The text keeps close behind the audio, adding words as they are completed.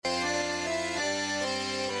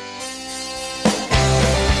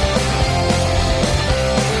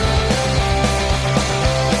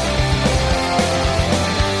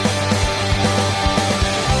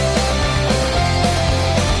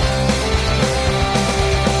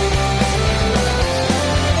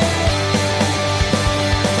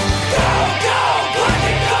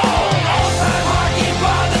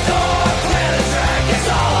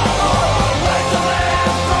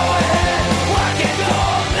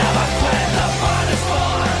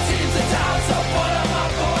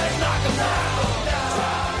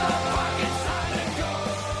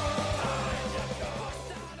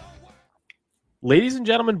Ladies and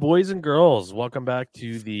gentlemen, boys and girls, welcome back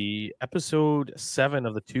to the episode 7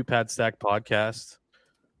 of the Two Pad Stack podcast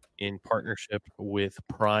in partnership with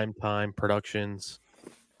Primetime Productions.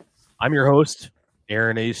 I'm your host,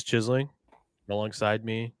 Aaron Ace Chisling. Alongside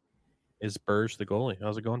me is Burge the goalie.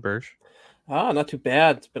 How's it going, Burge? Not too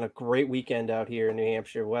bad. It's been a great weekend out here in New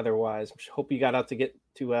Hampshire, weather-wise. Hope you got out to get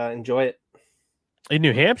to enjoy it. In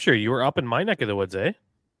New Hampshire, you were up in my neck of the woods, eh?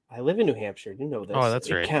 I live in New Hampshire. You know this. Oh, that's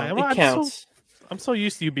right. It counts. I'm so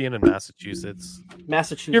used to you being in Massachusetts.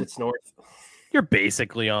 Massachusetts North. You're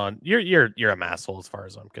basically on. You're a masshole as far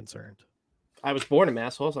as I'm concerned. I was born in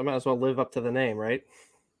Masshole, so I might as well live up to the name, right?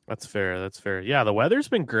 That's fair. That's fair. Yeah, the weather's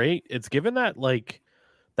been great. It's given that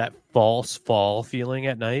that false fall feeling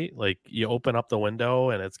at night. Like you open up the window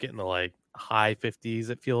and it's getting to like high 50s,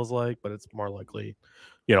 it feels like, but it's more likely,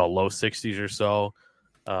 low 60s or so.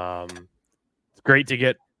 It's great to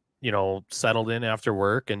get, settled in after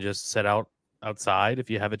work and just sit outside if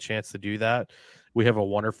you have a chance to do that. We have a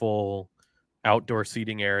wonderful outdoor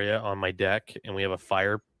seating area on my deck, and we have a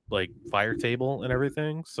fire table and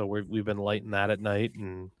everything. So we've been lighting that at night,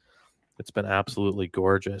 and it's been absolutely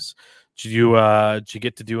gorgeous. Did you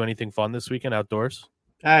get to do anything fun this weekend outdoors?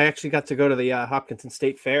 I actually got to go to the Hopkinton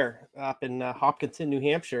State Fair up in Hopkinton, New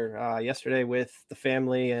Hampshire, yesterday with the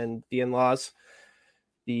family and the in-laws.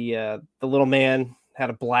 The little man had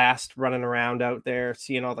a blast running around out there,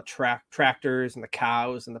 seeing all the tractors and the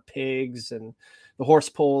cows and the pigs and the horse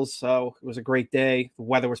pulls. So it was a great day. The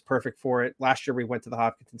weather was perfect for it. Last year we went to the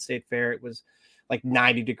Hopkinton State Fair. It was like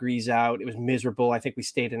 90 degrees out. It was miserable. I think we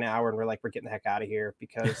stayed an hour and we're like, we're getting the heck out of here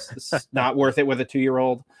because this is not worth it with a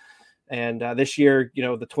 2-year-old. And this year,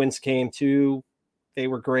 the twins came too. They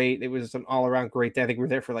were great. It was an all around great day. I think we were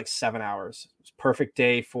there for like 7 hours. It was a perfect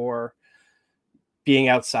day for being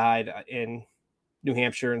outside in New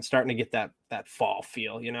Hampshire and starting to get that fall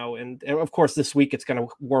feel, and of course this week it's going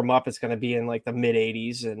to warm up. It's going to be in like the mid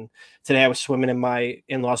 80s. And today I was swimming in my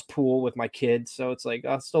in-laws pool with my kids. So it's like,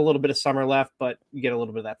 still a little bit of summer left, but you get a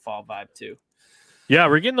little bit of that fall vibe too. Yeah,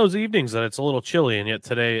 we're getting those evenings that it's a little chilly, and yet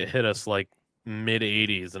today it hit us like mid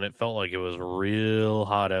 80s, and it felt like it was real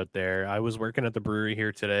hot out there. I was working at the brewery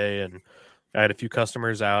here today, and I had a few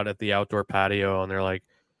customers out at the outdoor patio, and they're like,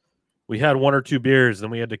 we had 1 or 2 beers, then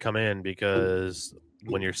we had to come in because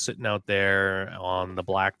when you're sitting out there on the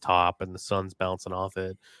blacktop and the sun's bouncing off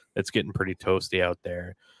it, it's getting pretty toasty out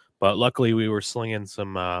there. But luckily, we were slinging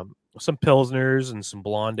some pilsners and some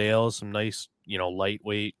blonde ales, some nice,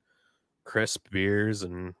 lightweight, crisp beers,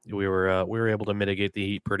 and we were able to mitigate the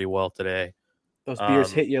heat pretty well today. Those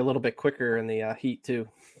beers hit you a little bit quicker in the heat too.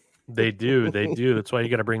 They do. That's why you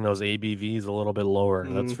got to bring those ABVs a little bit lower.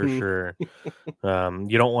 That's for sure.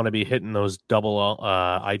 You don't want to be hitting those double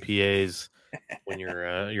IPAs when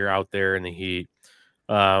you're out there in the heat.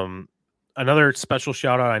 Another special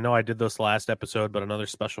shout out. I know I did this last episode, but another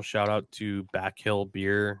special shout out to Back Hill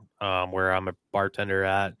Beer, where I'm a bartender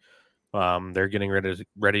at. They're getting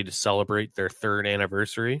ready to celebrate their 3rd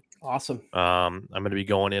anniversary. Awesome. I'm going to be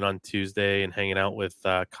going in on Tuesday and hanging out with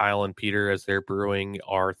Kyle and Peter as they're brewing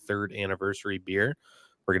our 3rd anniversary beer.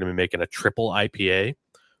 We're going to be making a triple IPA,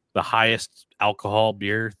 the highest alcohol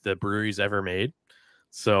beer the brewery's ever made.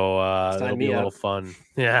 So it'll be a little fun.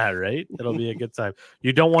 Yeah, right? It'll be a good time.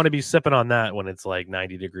 You don't want to be sipping on that when it's like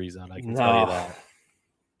 90 degrees out. I can tell you that.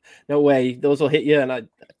 No way. Those will hit you, and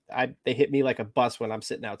they hit me like a bus when I'm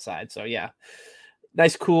sitting outside. So yeah,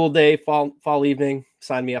 nice cool day, fall evening.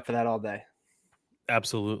 Sign me up for that all day.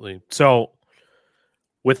 Absolutely. So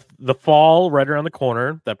with the fall right around the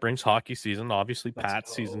corner, that brings hockey season. Obviously,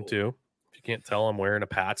 Pats season 2. If you can't tell, I'm wearing a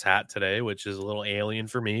Pats hat today, which is a little alien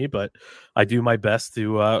for me, but I do my best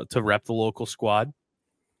to rep the local squad.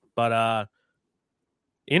 But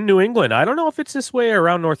in New England, I don't know if it's this way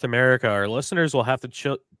around North America. Our listeners will have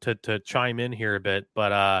to chime in here a bit,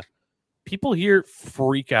 but people here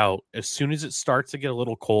freak out as soon as it starts to get a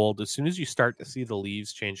little cold. As soon as you start to see the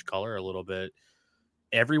leaves change color a little bit,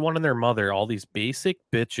 everyone and their mother, all these basic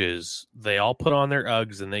bitches, they all put on their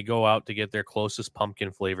Uggs and they go out to get their closest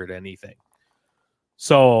pumpkin flavored anything.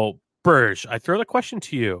 So, Burge, I throw the question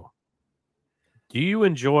to you. Do you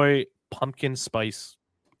enjoy pumpkin spice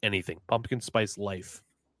anything? Pumpkin spice life?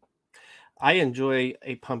 I enjoy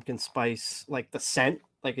a pumpkin spice, like the scent,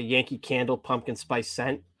 like a Yankee Candle pumpkin spice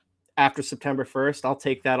scent. After September 1st, I'll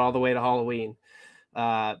take that all the way to Halloween.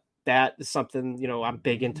 That is something, I'm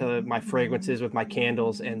big into my fragrances with my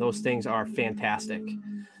candles, and those things are fantastic.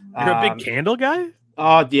 You're a big candle guy?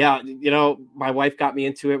 Oh yeah. My wife got me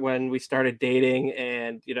into it when we started dating,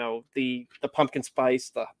 and, the pumpkin spice,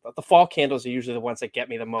 the fall candles are usually the ones that get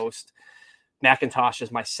me the most. Macintosh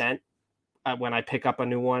is my scent. When I pick up a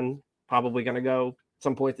new one, probably going to go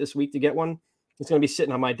some point this week to get one. It's going to be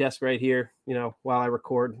sitting on my desk right here, while I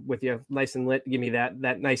record with you, nice and lit. Give me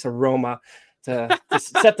that nice aroma to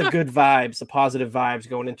set the good vibes, the positive vibes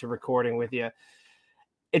going into recording with you.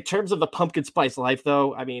 In terms of the pumpkin spice life,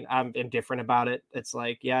 though, I mean, I'm indifferent about it. It's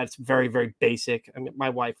like, yeah, it's very, very basic. I mean, my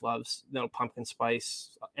wife loves pumpkin spice,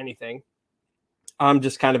 anything. I'm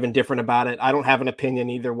just kind of indifferent about it. I don't have an opinion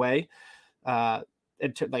either way.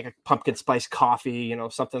 Like a pumpkin spice coffee,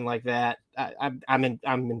 something like that. I'm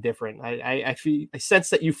indifferent. I sense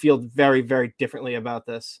that you feel very, very differently about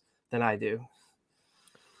this than I do.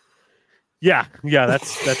 Yeah,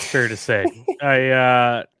 that's fair to say.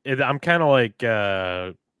 I'm kind of like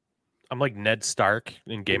I'm like Ned Stark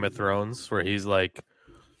in Game of Thrones, where he's like,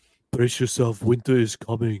 "Brace yourself, winter is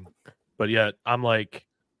coming," but yet I'm like,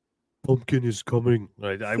 "Pumpkin is coming."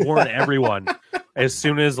 I warn everyone as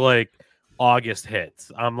soon as like August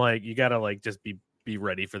hits. I'm like, you gotta like just be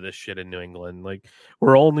ready for this shit in New England. Like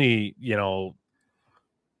we're only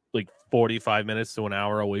like 45 minutes to an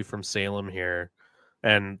hour away from Salem here.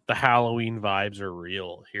 And the Halloween vibes are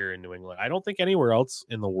real here in New England. I don't think anywhere else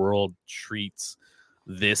in the world treats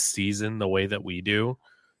this season the way that we do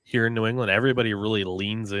here in New England. Everybody really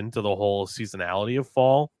leans into the whole seasonality of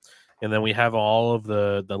fall. And then we have all of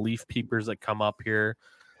the leaf peepers that come up here.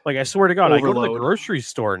 Like, I swear to God, Overload. I go to the grocery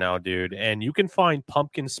store now, dude, and you can find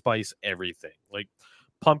pumpkin spice everything. Like,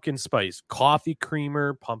 pumpkin spice coffee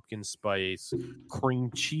creamer, pumpkin spice cream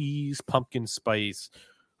cheese, pumpkin spice.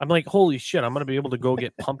 I'm like, holy shit, I'm going to be able to go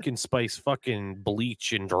get pumpkin spice fucking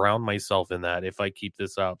bleach and drown myself in that if I keep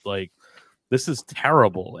this up. Like, this is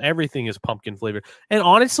terrible. Everything is pumpkin flavored. And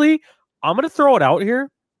honestly, I'm going to throw it out here.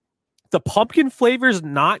 The pumpkin flavor is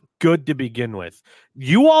not good to begin with.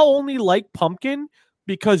 You all only like pumpkin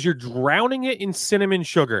because you're drowning it in cinnamon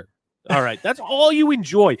sugar. All right, that's all you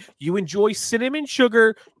enjoy. You enjoy cinnamon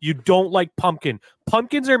sugar. You don't like pumpkin.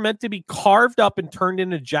 Pumpkins are meant to be carved up and turned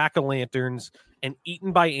into jack-o'-lanterns and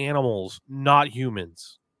eaten by animals, not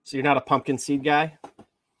humans. So you're not a pumpkin seed guy?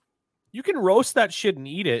 You can roast that shit and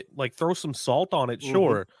eat it, like throw some salt on it,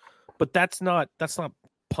 sure. But that's not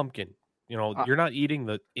pumpkin. You're not eating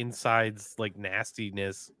the insides, like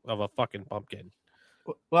nastiness of a fucking pumpkin.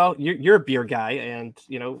 Well, you're a beer guy, and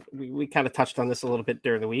we kind of touched on this a little bit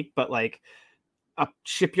during the week, but like a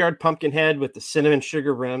Shipyard Pumpkinhead with the cinnamon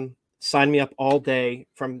sugar rim, sign me up all day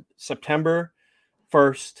from September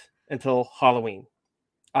 1st until Halloween.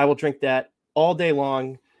 I will drink that all day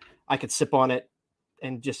long. I could sip on it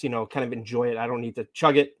and just kind of enjoy it. I don't need to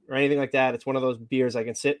chug it or anything like that. It's one of those beers I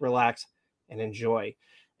can sit, relax, and enjoy.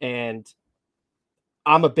 And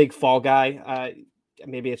I'm a big fall guy.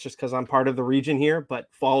 Maybe it's just because I'm part of the region here, but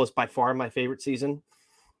fall is by far my favorite season.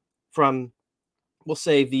 From, we'll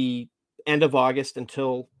say, the end of August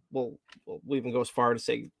until, we'll even go as far to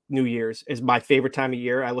say New Year's is my favorite time of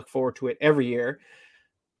year. I look forward to it every year,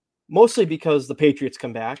 mostly because the Patriots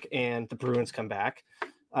come back and the Bruins come back.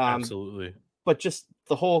 Absolutely. But just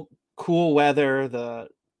the whole cool weather, the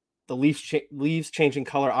leaves changing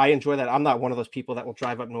color. I enjoy that. I'm not one of those people that will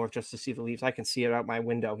drive up north just to see the leaves. I can see it out my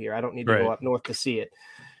window here. I don't need to go up north to see it.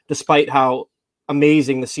 Despite how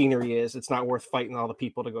amazing the scenery is, it's not worth fighting all the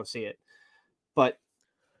people to go see it. But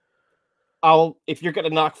if you're going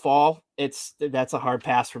to knock fall, that's a hard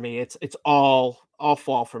pass for me. It's all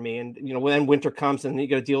fall for me. And, when winter comes and you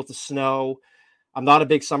got to deal with the snow, I'm not a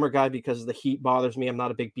big summer guy because the heat bothers me. I'm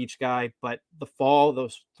not a big beach guy, but the fall,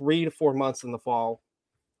 those 3 to 4 months in the fall,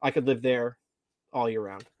 I could live there all year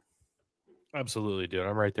round. Absolutely, dude.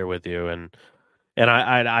 I'm right there with you. And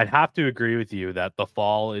I'd have to agree with you that the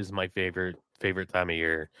fall is my favorite time of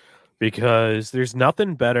year, because there's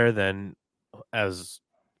nothing better than, as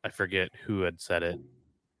I forget who had said it,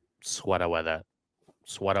 sweater weather.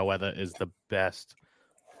 Sweater weather is the best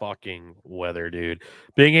fucking weather, dude.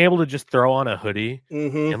 Being able to just throw on a hoodie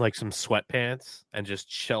and like some sweatpants and just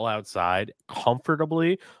chill outside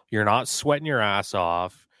comfortably. You're not sweating your ass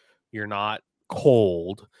off. You're not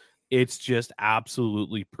cold. It's just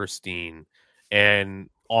absolutely pristine. And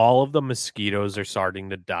all of the mosquitoes are starting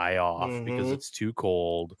to die off because it's too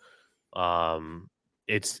cold.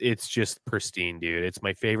 It's just pristine, dude. It's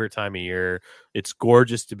my favorite time of year. It's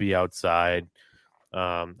gorgeous to be outside.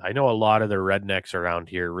 I know a lot of the rednecks around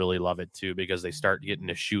here really love it too, because they start getting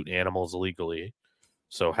to shoot animals illegally.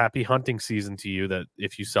 So happy hunting season to you, that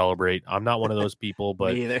if you celebrate. I'm not one of those people,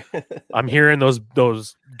 but I'm hearing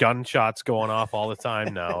those gunshots going off all the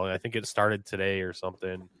time now. I think it started today or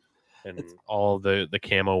something. And all the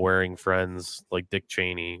camo wearing friends like Dick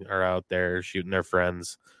Cheney are out there shooting their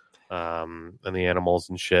friends and the animals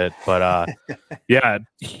and shit. But yeah,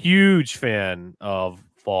 huge fan of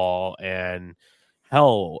fall. And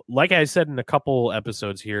hell, like I said in a couple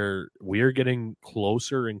episodes here, we're getting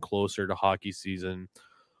closer and closer to hockey season.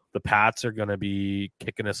 The Pats are going to be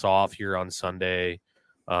kicking us off here on Sunday.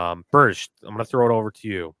 Burst, I'm going to throw it over to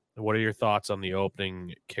you. What are your thoughts on the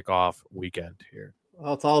opening kickoff weekend here?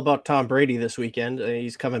 Well, it's all about Tom Brady this weekend.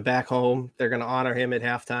 He's coming back home. They're going to honor him at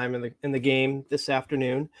halftime in the game this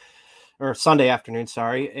afternoon, or Sunday afternoon,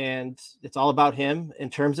 sorry. And it's all about him. In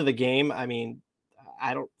terms of the game, I mean,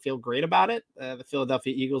 I don't feel great about it. The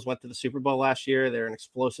Philadelphia Eagles went to the Super Bowl last year. They're an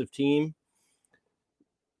explosive team.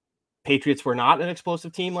 Patriots were not an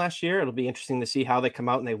explosive team last year. It'll be interesting to see how they come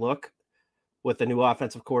out and they look with the new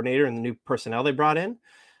offensive coordinator and the new personnel they brought in.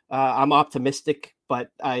 I'm optimistic, but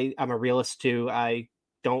I'm a realist too. I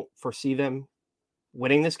don't foresee them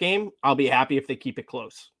winning this game. I'll be happy if they keep it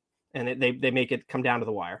close and they make it come down to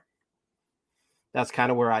the wire. That's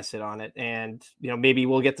kind of where I sit on it. And, maybe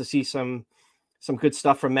we'll get to see some good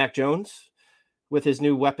stuff from Mac Jones with his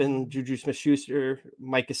new weapon, Juju Smith-Schuster,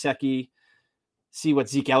 Mike Gesicki, see what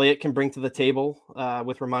Zeke Elliott can bring to the table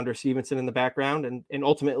with Ramondre Stevenson in the background. And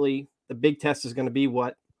ultimately, the big test is going to be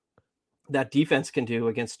what that defense can do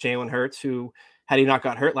against Jalen Hurts, who, had he not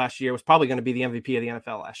got hurt last year, was probably going to be the MVP of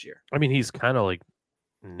the NFL last year. I mean, he's kind of like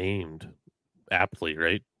named aptly,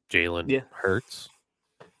 right? Jalen Hurts.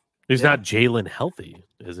 He's not Jalen healthy,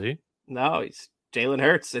 is he? No, he's Jalen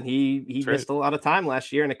Hurts, and he missed a lot of time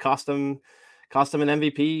last year, and it cost him an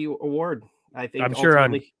MVP award. I think I'm sure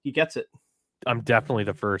he gets it. I'm definitely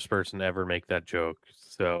the first person to ever make that joke.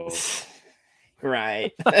 So,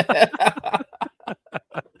 right.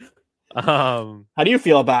 How do you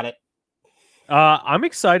feel about it? I'm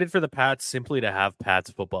excited for the Pats simply to have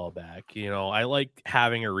Pats football back. I like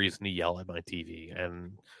having a reason to yell at my TV,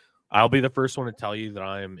 and I'll be the first one to tell you that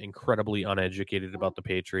I'm incredibly uneducated about the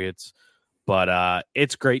Patriots, but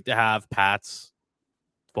it's great to have Pats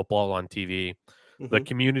football on TV. The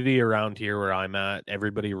community around here where I'm at,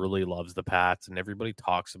 everybody really loves the Pats and everybody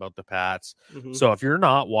talks about the Pats. So if you're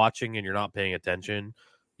not watching and you're not paying attention,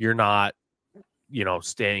 you're not,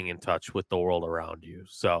 staying in touch with the world around you.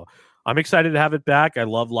 So I'm excited to have it back. I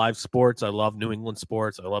love live sports. I love New England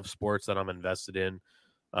sports. I love sports that I'm invested in.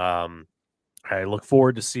 I look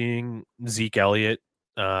forward to seeing Zeke Elliott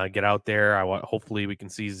get out there. Hopefully we can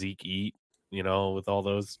see Zeke eat. With all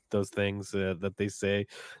those things that they say,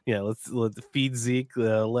 let's feed Zeke,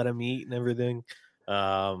 let him eat and everything.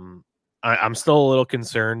 I'm still a little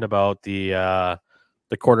concerned about the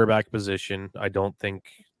quarterback position. I don't think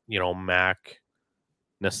Mac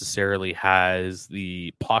necessarily has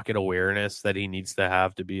the pocket awareness that he needs to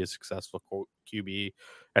have to be a successful QB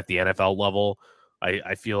at the NFL level.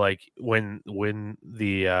 I feel like when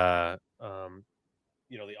the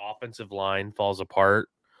the offensive line falls apart,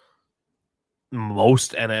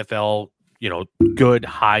 most NFL, good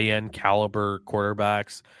high-end caliber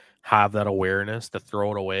quarterbacks have that awareness to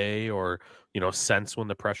throw it away or, sense when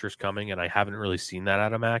the pressure's coming. And I haven't really seen that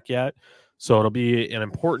out of Mac yet. So it'll be an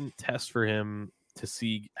important test for him to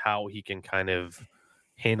see how he can kind of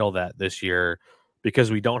handle that this year, because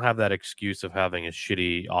we don't have that excuse of having a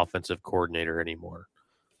shitty offensive coordinator anymore.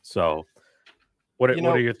 So what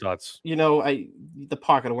are your thoughts? The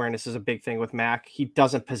pocket awareness is a big thing with Mac. He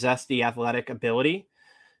doesn't possess the athletic ability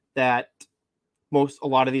that a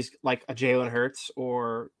lot of these, like a Jalen Hurts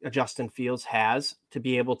or a Justin Fields, has to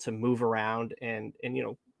be able to move around and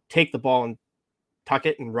take the ball and tuck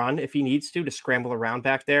it and run if he needs to scramble around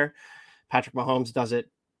back there. Patrick Mahomes does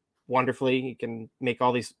it wonderfully. He can make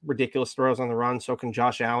all these ridiculous throws on the run. So can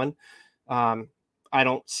Josh Allen. I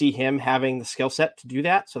don't see him having the skill set to do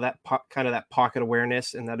that. So that kind of that pocket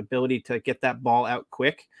awareness and that ability to get that ball out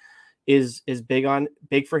quick is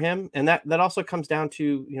big for him. And that also comes down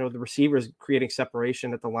to, the receivers creating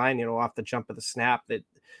separation at the line, off the jump of the snap. That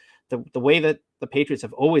the way that the Patriots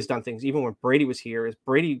have always done things, even when Brady was here, is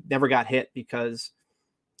Brady never got hit because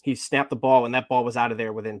he snapped the ball and that ball was out of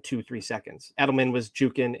there within 2-3 seconds. Edelman was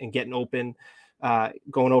juking and getting open,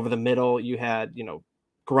 going over the middle. You had,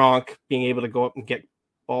 Gronk being able to go up and get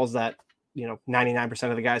balls that 99%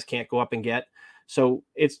 of the guys can't go up and get. So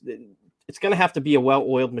it's going to have to be a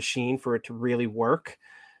well-oiled machine for it to really work.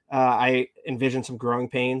 I envision some growing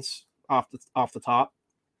pains off the top.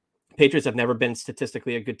 Patriots have never been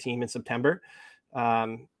statistically a good team in September,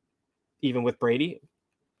 even with Brady.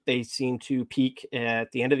 They seem to peak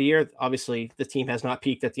at the end of the year. Obviously, the team has not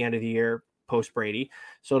peaked at the end of the year post Brady,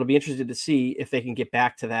 so it'll be interesting to see if they can get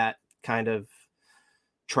back to that kind of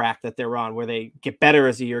track that they're on, where they get better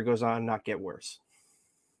as the year goes on, not get worse.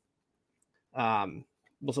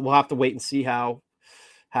 We'll have to wait and see how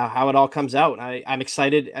it all comes out. I'm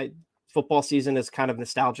excited. football season is kind of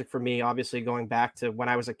nostalgic for me. Obviously, going back to when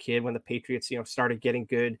I was a kid, when the Patriots, started getting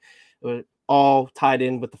good, it was all tied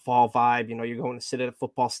in with the fall vibe. You're going to sit at a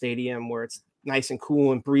football stadium where it's nice and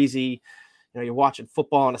cool and breezy. You're watching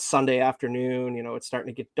football on a Sunday afternoon. It's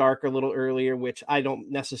starting to get dark a little earlier, which I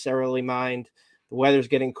don't necessarily mind. The weather's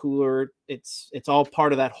getting cooler. It's all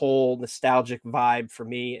part of that whole nostalgic vibe for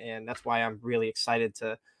me, and that's why I'm really excited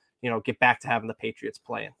to, get back to having the Patriots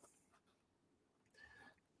playing.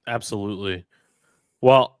 Absolutely.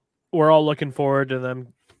 Well, we're all looking forward to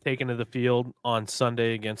them taking to the field on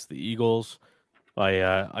Sunday against the Eagles.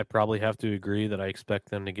 I probably have to agree that I expect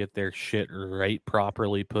them to get their shit right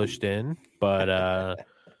properly pushed in, but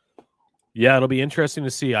yeah, it'll be interesting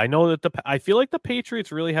to see. I know that I feel like the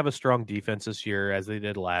Patriots really have a strong defense this year, as they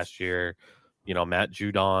did last year. Matt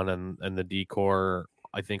Judon and the D-Corps,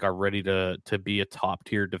 I think, are ready to be a top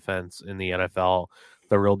tier defense in the NFL.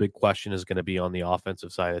 The real big question is going to be on the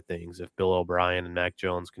offensive side of things. If Bill O'Brien and Mac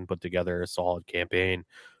Jones can put together a solid campaign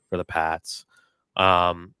for the Pats.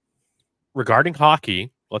 Regarding hockey,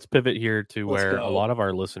 let's pivot here to where a lot of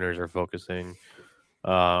our listeners are focusing.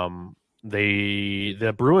 The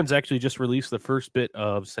Bruins actually just released the first bit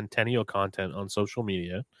of Centennial content on social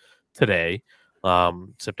media today,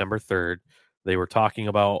 September 3rd. They were talking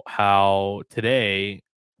about how today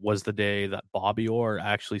was the day that Bobby Orr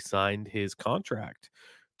actually signed his contract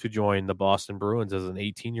to join the Boston Bruins as an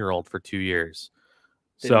 18-year-old for 2 years.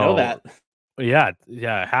 Didn't know that. Yeah.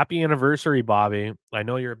 Happy anniversary, Bobby. I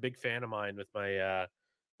know you're a big fan of mine with my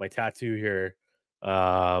my tattoo here.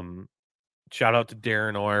 Shout out to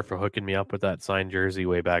Darren Orr for hooking me up with that signed jersey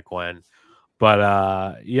way back when.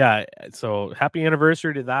 But yeah, so happy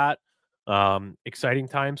anniversary to that. Exciting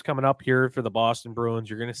times coming up here for the Boston Bruins.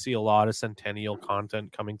 You're going to see a lot of Centennial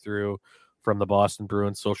content coming through from the Boston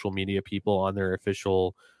Bruins social media people on their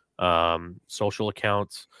official social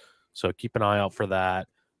accounts. So keep an eye out for that.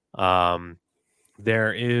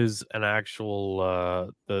 There is an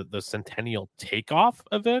actual the Centennial Takeoff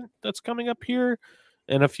event that's coming up here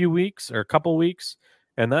in a few weeks or a couple weeks,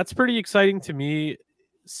 and that's pretty exciting to me,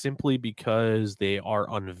 simply because they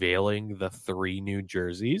are unveiling the 3 new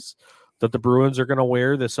jerseys that the Bruins are going to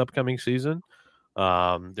wear this upcoming season.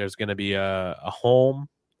 There's going to be a home,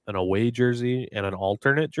 an away jersey, and an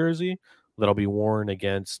alternate jersey that'll be worn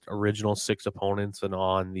against original 6 opponents and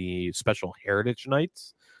on the special Heritage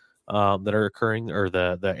Nights that are occurring, or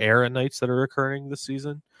the Era Nights that are occurring this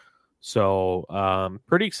season. So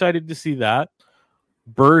pretty excited to see that.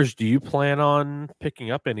 Burge, do you plan on picking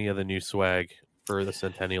up any of the new swag for the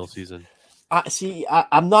Centennial season?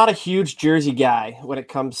 I'm not a huge jersey guy when it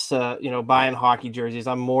comes to, buying hockey jerseys.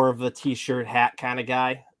 I'm more of the t-shirt hat kind of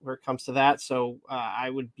guy where it comes to that. So I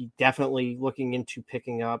would be definitely looking into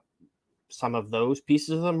picking up some of those pieces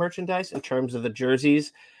of the merchandise. In terms of the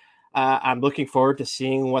jerseys, I'm looking forward to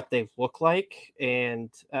seeing what they look like. And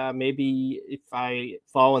maybe if I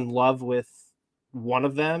fall in love with one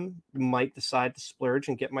of them, might decide to splurge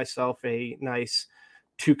and get myself a nice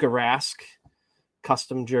Tuukka Rask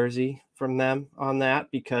custom jersey from them on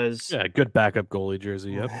that, because good backup goalie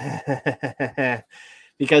jersey. Yep.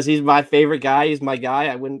 Because he's my favorite guy. He's my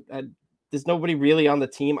guy. There's nobody really on the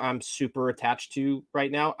team I'm super attached to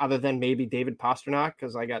right now, other than maybe David Pastrnak,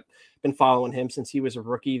 because been following him since he was a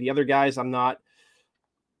rookie. The other guys I'm not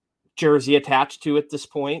jersey attached to at this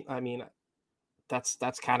point. I mean,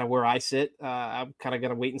 that's kind of where I sit. I'm kind of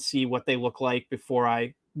going to wait and see what they look like before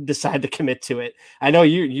I decide to commit to it. I know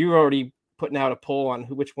you're already putting out a poll on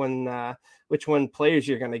which one players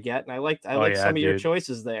you're going to get, and I like some of your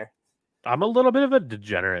choices there. I'm a little bit of a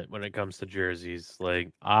degenerate when it comes to jerseys. Like,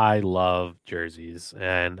 I love jerseys,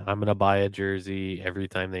 and I'm going to buy a jersey every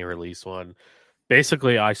time they release one.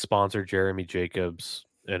 Basically, I sponsor Jeremy Jacobs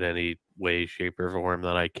in any way, shape, or form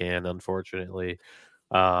that I can, unfortunately.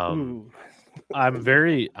 I'm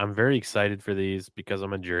very excited for these because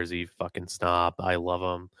I'm a jersey fucking snob. I love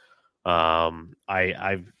them.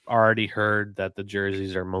 I've already heard that the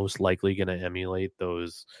jerseys are most likely going to emulate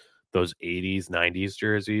those 80s, 90s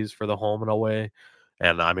jerseys for the home and away,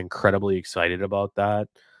 and I'm incredibly excited about that.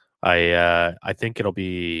 I think it'll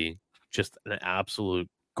be just an absolute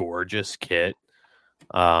gorgeous kit.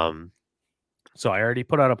 So I already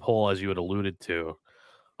put out a poll, as you had alluded to.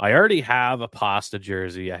 I already have a Pasta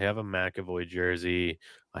jersey. I have a McAvoy jersey.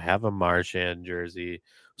 I have a Marchand jersey.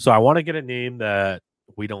 So I want to get a name that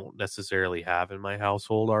we don't necessarily have in my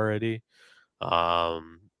household already.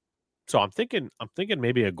 So I'm thinking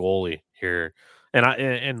maybe a goalie here.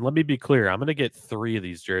 And let me be clear, I'm going to get 3 of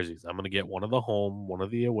these jerseys. I'm going to get one of the home, one of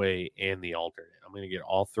the away, and the alternate. I'm going to get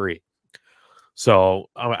all 3. So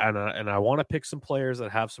and I want to pick some players that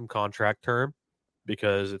have some contract term.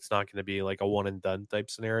 because it's not going to be like a one and done type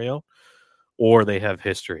scenario, or they have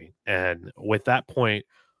history. And with that point,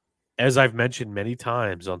 as I've mentioned many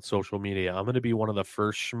times on social media, I'm going to be one of the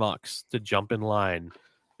first schmucks to jump in line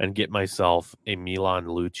and get myself a Milan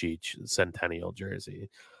Lucic Centennial jersey.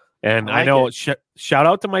 And I know, shout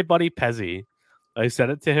out to my buddy Pezzi. I said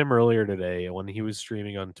it to him earlier today when he was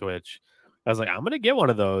streaming on Twitch. I was like, I'm going to get one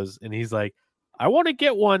of those. And he's like, I want to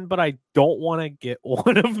get one, but I don't want to get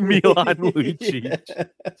one of Milan Lucic.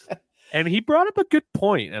 And he brought up a good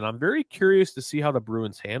point, and I'm very curious to see how the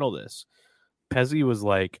Bruins handle this. Pezzi was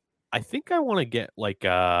like, I think I want to get like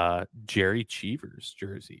a Jerry Cheevers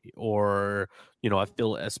jersey or, a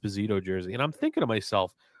Phil Esposito jersey. And I'm thinking to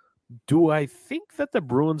myself, do I think that the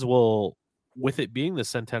Bruins will, with it being the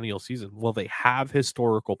centennial season, will they have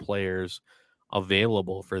historical players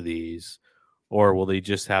available for these, or will they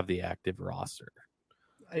just have the active roster?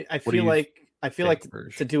 I feel like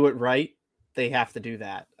to do it right, they have to do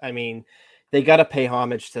that. I mean, they got to pay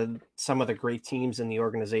homage to some of the great teams in the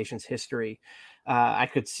organization's history.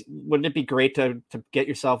 Wouldn't it be great to get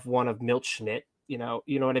yourself one of Milt Schmidt? You know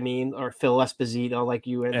what I mean, or Phil Esposito, like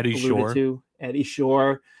you had alluded to, Eddie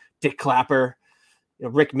Shore, Dick Clapper,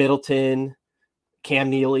 Rick Middleton, Cam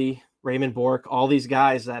Neely, Raymond Bourque, all these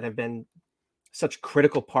guys that have been such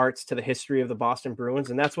critical parts to the history of the Boston Bruins.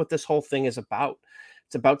 And that's what this whole thing is about.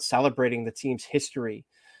 It's about celebrating the team's history.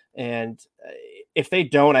 And if they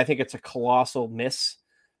don't, I think it's a colossal miss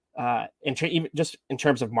even just in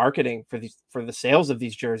terms of marketing for the sales of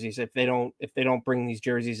these jerseys. If they don't bring these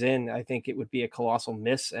jerseys in, I think it would be a colossal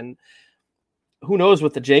miss. And who knows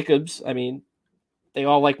with the Jacobs? I mean, they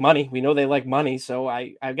all like money. We know they like money. So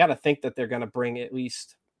I got to think that they're going to bring at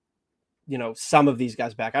least, some of these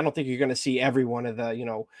guys back. I don't think you're going to see every one of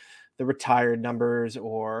the, the retired numbers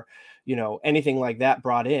or, anything like that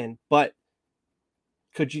brought in. But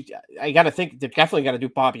I got to think they're definitely got to do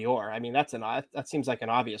Bobby Orr. I mean, that seems like an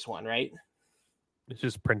obvious one, right? It's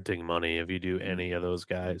just printing money if you do any of those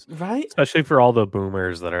guys, right? Especially for all the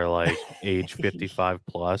boomers that are like age 55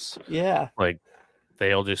 plus. Yeah. Like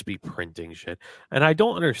they'll just be printing shit. And I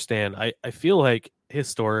don't understand. I feel like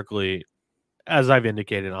historically, as I've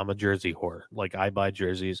indicated, I'm a jersey whore. Like I buy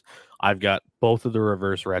jerseys. I've got both of the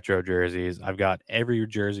reverse retro jerseys. I've got every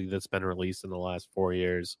jersey that's been released in the last 4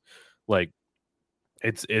 years. Like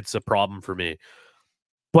it's a problem for me.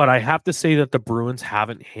 But I have to say that the Bruins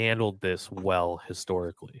haven't handled this well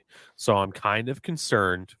historically. So I'm kind of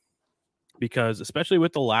concerned because especially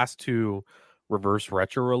with the last two reverse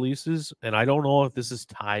retro releases, and I don't know if this is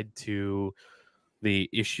tied to the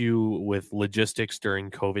issue with logistics during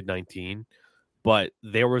COVID-19, but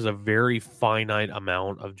there was a very finite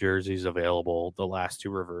amount of jerseys available the last two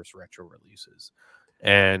reverse retro releases.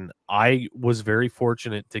 And I was very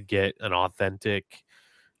fortunate to get an authentic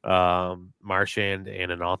Marchand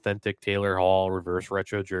and an authentic Taylor Hall reverse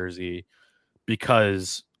retro jersey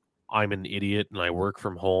because I'm an idiot and I work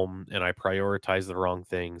from home and I prioritize the wrong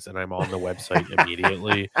things and I'm on the website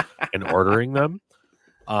immediately and ordering them.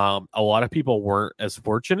 A lot of people weren't as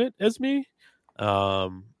fortunate as me.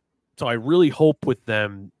 So I really hope with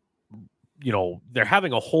them, they're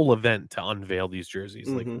having a whole event to unveil these jerseys.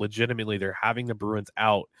 Mm-hmm. Like legitimately, they're having the Bruins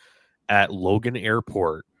out at Logan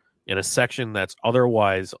Airport in a section that's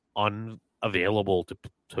otherwise unavailable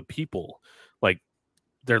to people. Like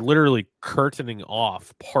they're literally curtaining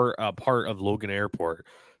off part of Logan Airport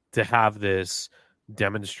to have this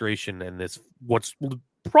demonstration and this what's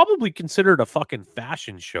probably considered a fucking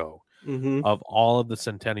fashion show of all of the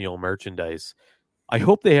Centennial merchandise. I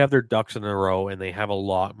hope they have their ducks in a row and they have a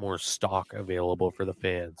lot more stock available for the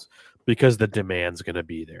fans because the demand's going to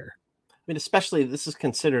be there. I mean, especially this is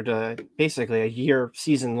considered basically a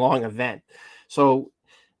season-long event. So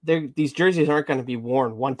these jerseys aren't going to be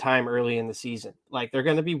worn one time early in the season. Like they're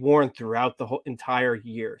going to be worn throughout the whole entire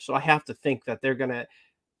year. So I have to think that they're going to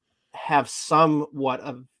have somewhat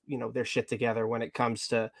of, their shit together when it comes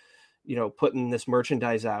to, putting this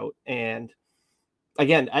merchandise out. And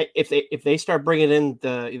again, if they start bringing in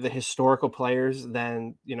the historical players,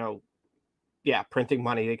 then, printing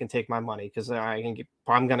money, they can take my money because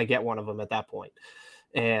I'm going to get one of them at that point.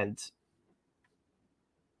 And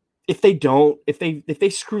if they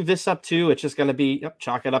screw this up too, it's just going to be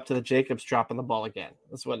chalk it up to the Jacobs dropping the ball again.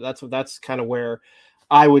 That's kind of where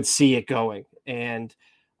I would see it going. And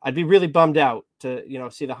I'd be really bummed out to,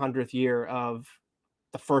 see the 100th year of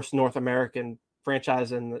the first North American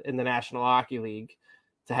franchise in the National Hockey League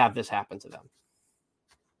to have this happen to them.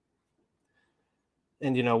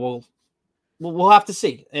 And, we'll have to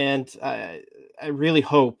see. And I really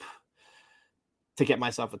hope to get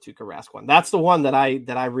myself a Tuukka Rask one. That's the one that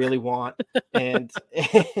I really want. And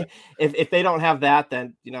if they don't have that,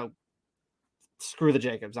 then screw the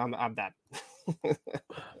Jacobs. I'm done.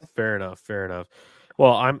 Fair enough.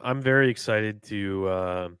 Well, I'm very excited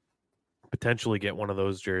to potentially get one of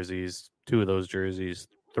those jerseys, 2 of those jerseys,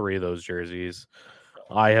 3 of those jerseys.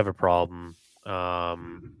 I have a problem. Yeah,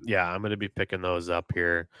 I'm going to be picking those up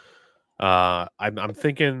here. I'm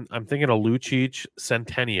thinking a Lucic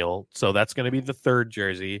Centennial, so that's going to be the 3rd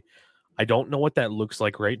jersey. I don't know what that looks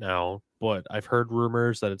like right now, but I've heard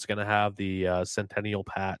rumors that it's going to have the Centennial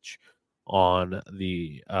patch on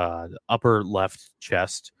the upper left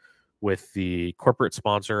chest with the corporate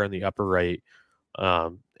sponsor in the upper right.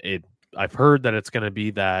 I've heard that it's going to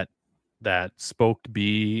be that spoked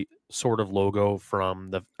B sort of logo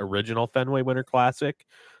from the original Fenway Winter Classic,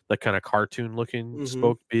 the kind of cartoon looking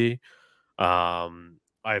spoked B.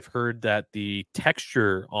 I've heard that the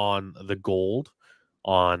texture on the gold,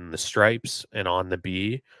 on the stripes, and on the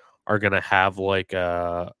B are going to have like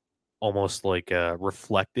almost like a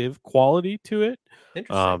reflective quality to it.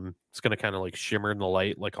 Interesting. It's going to kind of like shimmer in the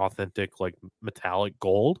light, like authentic, like metallic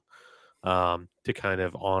gold, to kind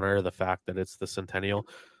of honor the fact that it's the Centennial.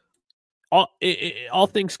 All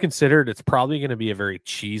things considered, it's probably going to be a very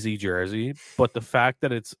cheesy jersey, but the fact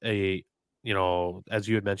that it's a, as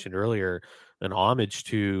you had mentioned earlier, an homage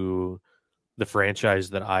to the franchise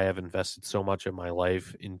that I have invested so much of my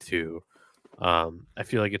life into, I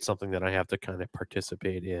feel like it's something that I have to kind of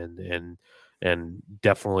participate in, and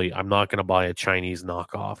definitely I'm not going to buy a Chinese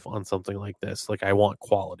knockoff on something like this. Like, I want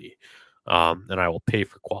quality, and I will pay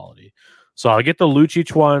for quality. So I'll get the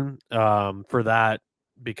Lucic one for that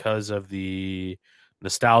because of the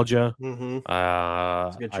nostalgia.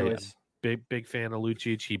 That's a good choice. Big fan of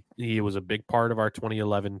Lucic. He was a big part of our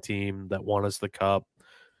 2011 team that won us the cup.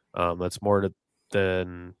 That's more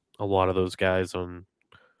than a lot of those guys on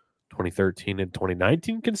 2013 and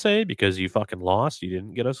 2019 can say, because you fucking lost. You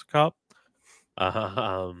didn't get us a cup. So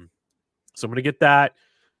I'm going to get that.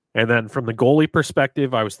 And then from the goalie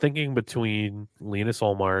perspective, I was thinking between Linus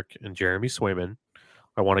Ullmark and Jeremy Swayman.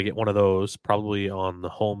 I want to get one of those probably on the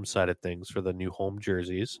home side of things for the new home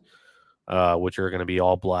jerseys, which are going to be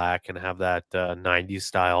all black and have that 90s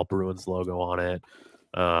style Bruins logo on it.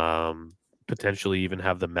 Potentially even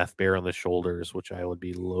have the meth bear on the shoulders, which I would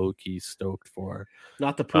be low-key stoked for.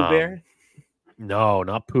 Not the Pooh Bear? No,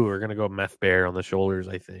 not Pooh. We're going to go meth bear on the shoulders,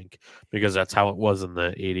 I think, because that's how it was in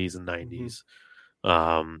the 80s and 90s.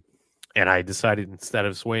 And I decided instead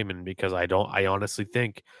of Swayman because I honestly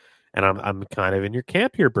think, and I'm kind of in your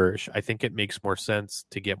camp here, Bursch, I think it makes more sense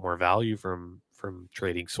to get more value from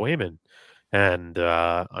trading Swayman. And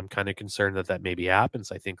I'm kind of concerned that maybe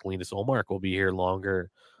happens. I think Linus Ullmark will be here longer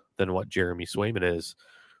than what Jeremy Swayman is.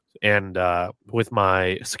 And with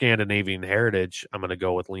my Scandinavian heritage, I'm going to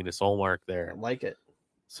go with Linus Ullmark there. I like it.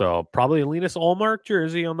 So probably a Linus Ullmark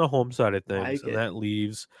jersey on the home side of things. And that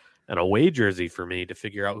leaves an away jersey for me to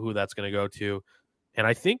figure out who that's going to go to. And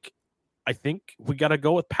I think we got to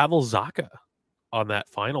go with Pavel Zacha on that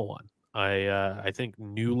final one. I think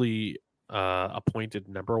newly appointed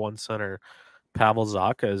number 1 center Pavel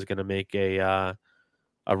Zacha is going to make a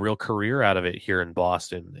real career out of it here in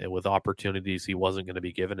Boston, and with opportunities he wasn't going to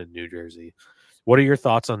be given in New Jersey. What are your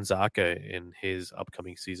thoughts on Zacha in his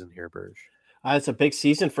upcoming season here, Burge? It's a big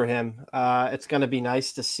season for him. It's going to be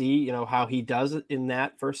nice to see, how he does it in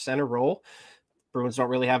that first center role. Bruins don't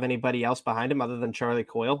really have anybody else behind him other than Charlie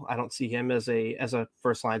Coyle. I don't see him as a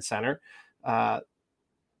first line center.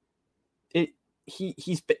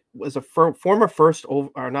 He was a former first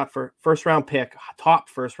round pick, top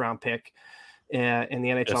first round pick in the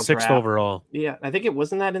NHL draft. 6th overall. Yeah, I think it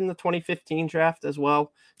wasn't that in the 2015 draft as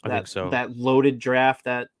well. I think so. That loaded draft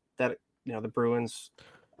that the Bruins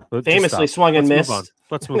famously swung and missed.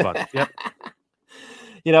 Let's move on. Yep.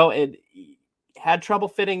 It had trouble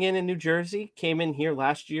fitting in New Jersey, came in here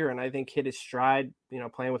last year, and I think hit his stride,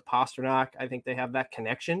 playing with Pasternak. I think they have that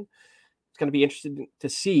connection. It's going to be interesting to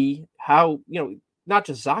see how, not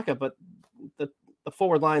just Zacha, but the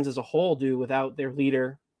forward lines as a whole do without their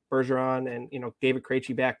leader, Bergeron, and, David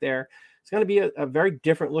Krejci back there. It's going to be a very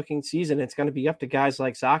different looking season. It's going to be up to guys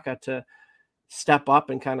like Zacha to step up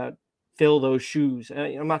and kind of fill those shoes.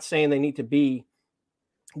 I'm not saying they need to be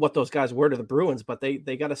what those guys were to the Bruins, but they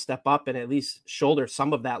got to step up and at least shoulder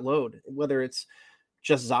some of that load, whether it's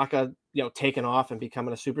just Zacha, taking off and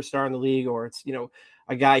becoming a superstar in the league, or it's,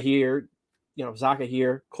 a guy here, Zacha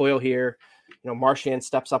here, Coyle here, Marchand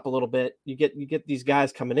steps up a little bit. You get these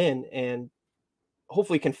guys coming in and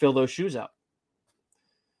hopefully can fill those shoes up.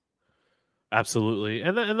 Absolutely.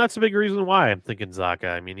 And that's a big reason why I'm thinking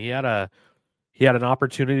Zacha. I mean, he had he had an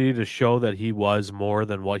opportunity to show that he was more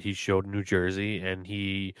than what he showed in New Jersey, and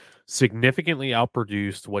he significantly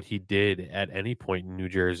outproduced what he did at any point in New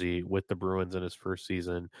Jersey with the Bruins in his first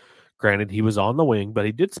season. Granted, he was on the wing, but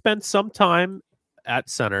he did spend some time at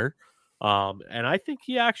center, and I think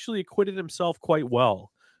he actually acquitted himself quite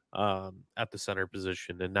well at the center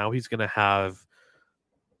position. And now he's going to have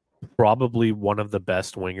probably one of the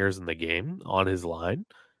best wingers in the game on his line.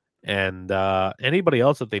 And anybody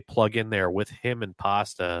else that they plug in there with him and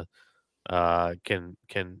Pasta can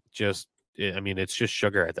just, I mean, it's just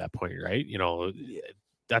sugar at that point, right? You know,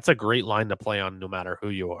 that's a great line to play on no matter who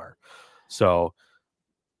you are. So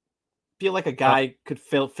feel like a guy could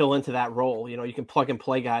fill into that role. You know, you can plug and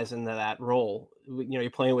play guys into that role. You know,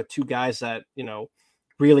 you're playing with two guys that, you know,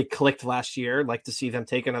 really clicked last year. Like to see them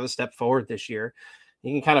take another step forward this year.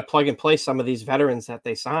 You can kind of plug and play some of these veterans that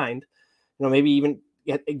they signed. You know, maybe even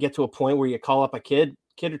get to a point where you call up a kid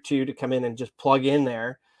or two to come in and just plug in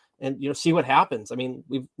there and, you know, see what happens. I mean,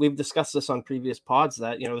 we've discussed this on previous pods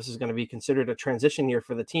that, you know, this is going to be considered a transition year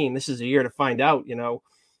for the team. This is a year to find out, you know,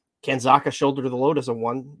 can Zacha shoulder the load as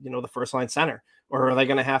the first line center, or are they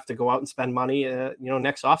going to have to go out and spend money,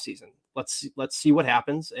 next offseason? Let's see what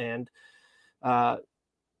happens. And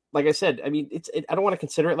like I said, I mean, I don't want to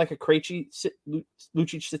consider it like a Krejci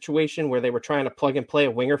Lucic situation where they were trying to plug and play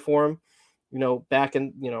a winger for him, you know, back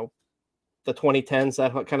in, you know, the 2010s,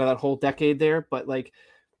 that kind of that whole decade there. But like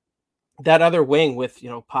that other wing with, you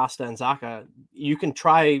know, Pasta and Zacha, you can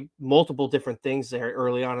try multiple different things there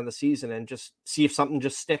early on in the season and just see if something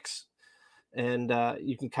just sticks. And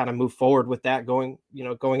you can kind of move forward with that going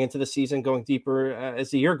into the season, going deeper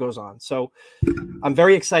as the year goes on. So I'm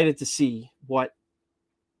very excited to see what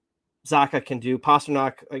Zacha can do.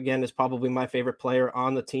 Pastrnak, again, is probably my favorite player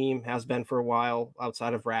on the team, has been for a while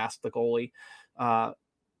outside of Rask, the goalie.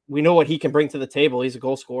 We know what he can bring to the table. He's a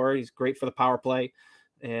goal scorer. He's great for the power play.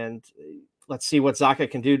 And let's see what Zacha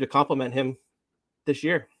can do to complement him this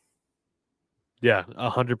year. Yeah,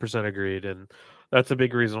 100% agreed. And that's a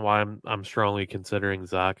big reason why I'm strongly considering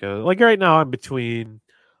Zacha. Like right now, I'm between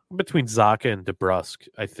Zacha and DeBrusk,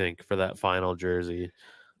 I think, for that final jersey.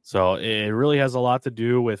 So it really has a lot to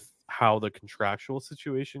do with how the contractual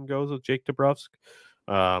situation goes with Jake DeBrusk.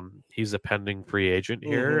 He's a pending free agent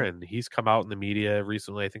here, and he's come out in the media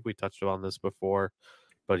recently. I think we touched on this before,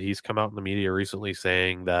 but he's come out in the media recently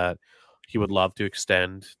saying that he would love to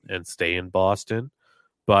extend and stay in Boston.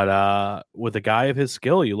 But with a guy of his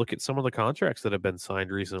skill, you look at some of the contracts that have been signed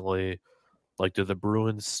recently. Like, do the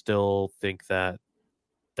Bruins still think that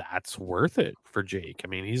that's worth it for Jake? I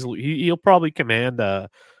mean, he'll probably command a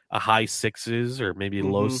high sixes or maybe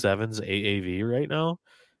low sevens AAV right now.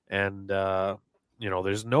 And,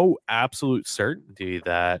 there's no absolute certainty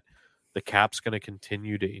that the cap's going to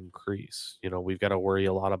continue to increase. You know, we've got to worry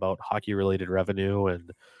a lot about hockey related revenue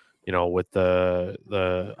and, you know, with the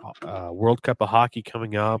World Cup of Hockey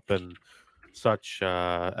coming up and such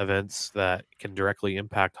events that can directly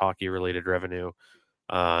impact hockey related revenue.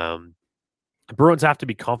 The Bruins have to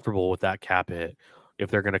be comfortable with that cap hit if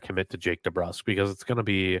they're going to commit to Jake DeBrusk, because it's going to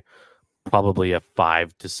be probably a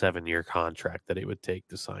 5 to 7 year contract that it would take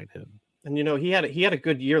to sign him. And, you know, he had a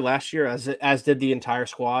good year last year, as did the entire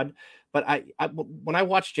squad. But when I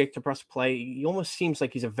watch Jake DeBrusk play, he almost seems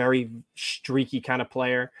like he's a very streaky kind of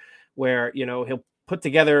player where, you know, he'll put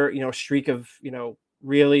together, you know, a streak of, you know,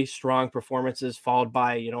 really strong performances followed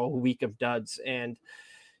by, you know, a week of duds. And,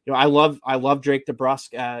 you know, I love Jake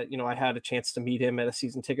DeBrusk. You know, I had a chance to meet him at a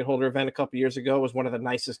season ticket holder event a couple years ago. It was one of the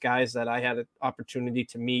nicest guys that I had an opportunity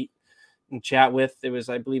to meet and chat with.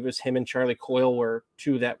 I believe it was him and Charlie Coyle were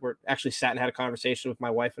two that were actually sat and had a conversation with my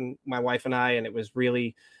wife and I, and it was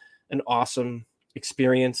really an awesome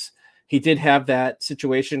experience. He did have that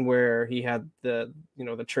situation where he had the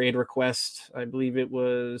trade request. I believe it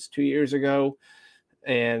was 2 years ago.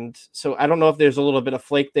 And so I don't know if there's a little bit of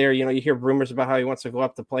flake there. You know, you hear rumors about how he wants to go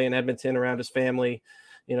up to play in Edmonton around his family.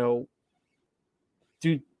 You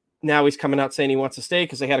know, now he's coming out saying he wants to stay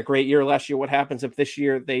because they had a great year last year. What happens if this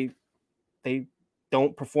year they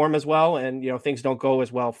don't perform as well and, you know, things don't go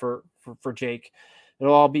as well for Jake?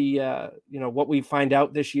 It'll all be, what we find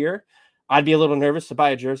out this year. I'd be a little nervous to buy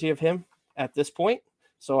a jersey of him at this point.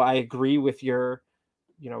 So I agree with your,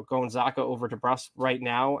 you know, going Zacha over DeBrusk right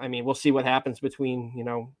now. I mean, we'll see what happens between, you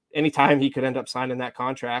know, anytime he could end up signing that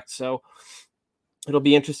contract. So it'll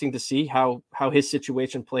be interesting to see how his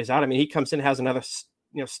situation plays out. I mean, he comes in, has another,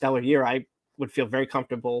 you know, stellar year. I would feel very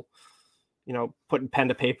comfortable, you know, putting pen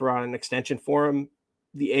to paper on an extension for him.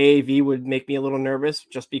 The AAV would make me a little nervous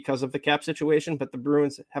just because of the cap situation, but the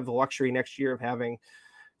Bruins have the luxury next year of having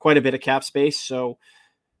quite a bit of cap space. So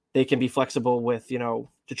they can be flexible with,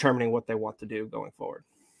 determining what they want to do going forward.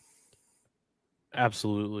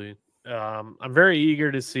 Absolutely. I'm very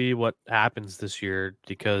eager to see what happens this year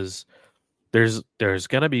because there's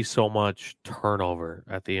going to be so much turnover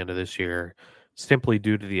at the end of this year simply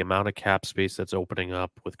due to the amount of cap space that's opening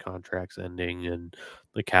up with contracts ending and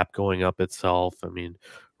the cap going up itself. I mean,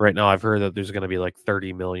 right now I've heard that there's going to be like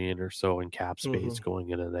 30 million or so in cap space going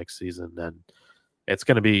into next season, and it's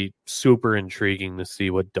going to be super intriguing to see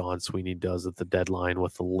what Don Sweeney does at the deadline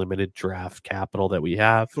with the limited draft capital that we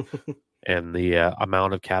have and the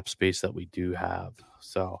amount of cap space that we do have.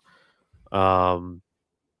 So,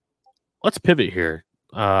 let's pivot here.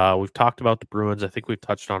 We've talked about the Bruins. I think we've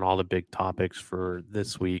touched on all the big topics for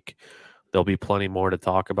this week. There'll be plenty more to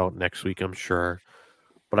talk about next week, I'm sure.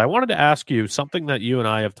 But I wanted to ask you something that you and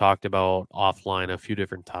I have talked about offline a few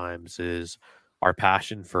different times is our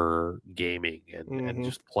passion for gaming and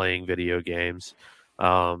just playing video games.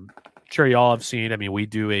 Sure, y'all have seen. I mean, we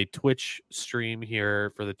do a Twitch stream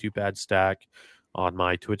here for the Two Pad Stack on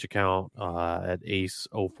my Twitch account at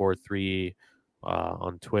Ace043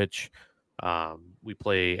 on Twitch. We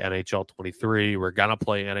play NHL 23. We're gonna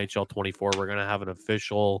play NHL 24. We're gonna have an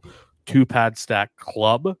official Two Pad Stack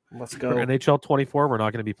club. Let's go. For NHL 24. We're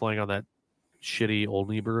not gonna be playing on that shitty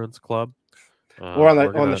Olney Bruins club. Or on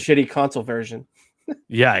the shitty console version.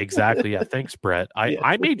 Yeah, exactly. Yeah, thanks, Brett.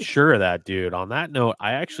 I made sure of that, dude. On that note,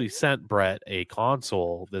 I actually sent Brett a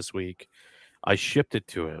console this week. I shipped it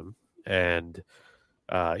to him, and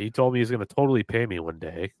he told me he's going to totally pay me one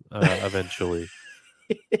day, eventually.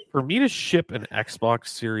 For me to ship an Xbox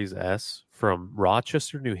Series S from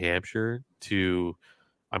Rochester, New Hampshire to,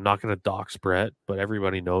 I'm not going to dox Brett, but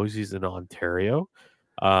everybody knows he's in Ontario.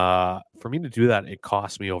 For me to do that, it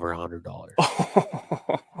cost me over $100.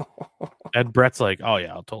 And Brett's like, "Oh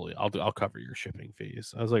yeah, I'll cover your shipping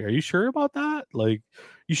fees." I was like, "Are you sure about that? Like,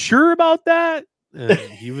 you sure about that?" And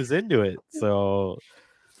he was into it, so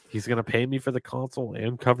he's gonna pay me for the console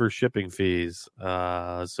and cover shipping fees.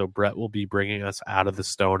 So Brett will be bringing us out of the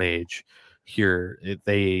Stone Age here.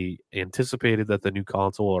 They anticipated that the new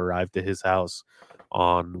console will arrive to his house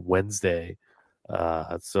on Wednesday.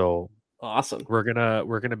 So awesome. We're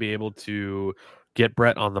gonna be able to get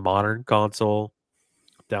Brett on the modern console.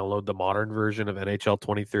 Download the modern version of NHL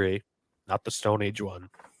 23, not the Stone Age one.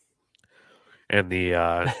 And the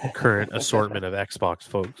current assortment of Xbox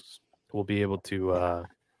folks will be able to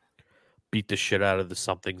beat the shit out of the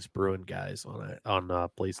Something's Bruin guys on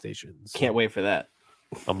PlayStation. So can't wait for that.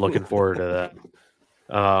 I'm looking forward to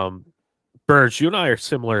that. Burge, you and I are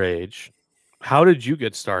similar age. How did you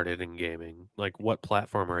get started in gaming? Like, what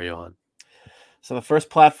platform are you on? So the first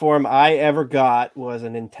platform I ever got was a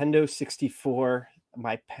Nintendo 64.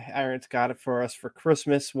 My parents got it for us for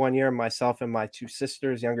Christmas one year, myself and my two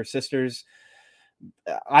sisters, younger sisters.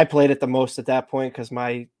 I played it the most at that point because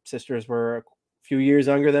my sisters were a few years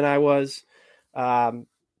younger than I was. You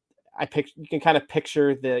can kind of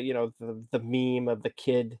picture the meme of the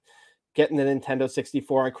kid getting the Nintendo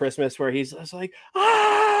 64 on Christmas where he's like,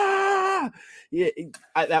 ah! Yeah,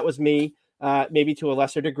 that was me, maybe to a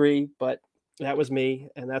lesser degree, but that was me,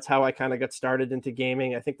 and that's how I kind of got started into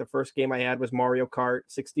gaming. I think the first game I had was Mario Kart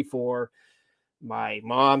 64. My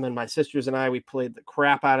mom and my sisters and we played the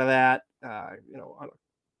crap out of that, on a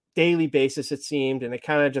daily basis, it seemed, and it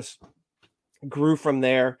kind of just grew from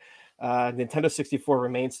there. Nintendo 64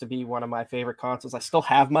 remains to be one of my favorite consoles. I still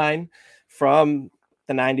have mine from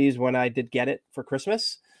the 90s when I did get it for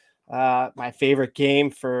Christmas. My favorite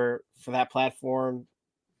game for that platform,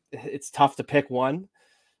 it's tough to pick one,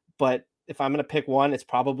 but if I'm going to pick one, it's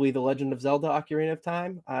probably The Legend of Zelda: Ocarina of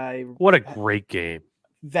Time. What a great game.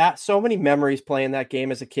 That so many memories playing that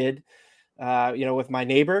game as a kid, with my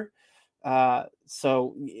neighbor.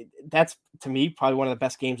 So that's, to me, probably one of the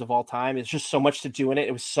best games of all time. It's just so much to do in it.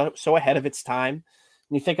 It was so ahead of its time.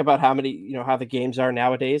 And you think about how the games are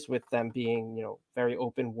nowadays with them being, very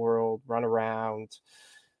open world, run around,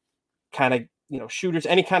 kind of, shooters,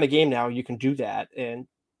 any kind of game now, you can do that. And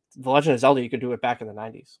The Legend of Zelda, you could do it back in the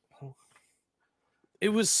 90s. It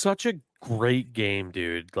was such a great game,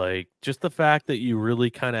 dude. Like, just the fact that you really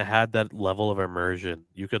kind of had that level of immersion.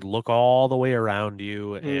 You could look all the way around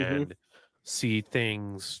you and see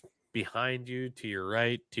things behind you, to your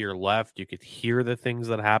right, to your left. You could hear the things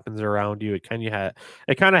that happens around you. It kind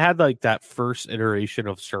of had like that first iteration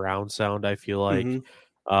of surround sound, I feel like,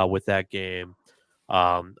 with that game.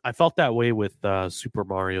 I felt that way with Super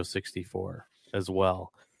Mario 64 as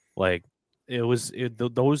well. Like,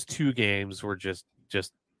 those two games were just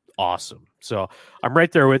awesome. So I'm right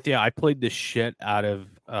there with you. I played the shit out of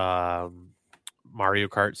Mario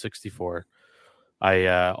Kart 64.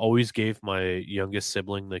 I always gave my youngest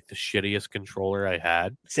sibling like the shittiest controller I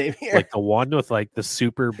had, Same here. like the one with like the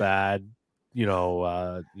super bad,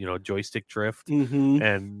 joystick drift, Mm-hmm.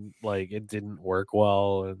 and like it didn't work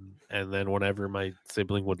well, and then whenever my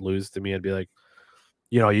sibling would lose to me, I'd be like,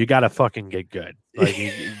 you gotta fucking get good. Like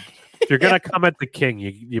if you're gonna come at the king,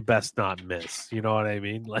 you best not miss. You know what I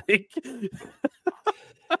mean? Like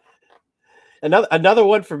Another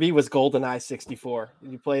one for me was GoldenEye 64.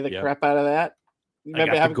 Did you play the yep. crap out of that? You I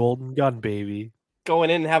remember got the golden gun, baby. going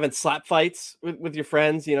in and having slap fights with your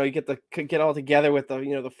friends? You get all together with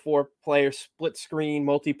the 4-player split screen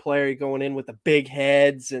multiplayer. Going in with the big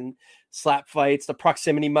heads and slap fights, the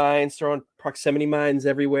proximity mines, throwing proximity mines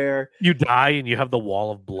everywhere. You die and you have the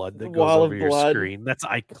wall of blood that goes over your screen. That's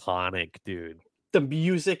iconic, dude. The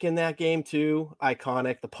music in that game too,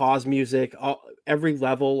 iconic. The pause music, every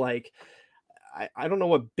level, like I don't know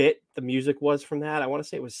what bit the music was from that. I want to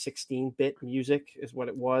say it was 16-bit music is what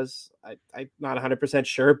it was. I'm not 100%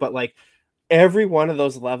 sure, but like every one of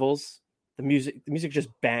those levels, the music just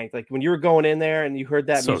banged. Like when you were going in there and you heard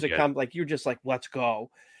that music come, like you're just like, let's go.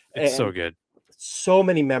 It's so good. So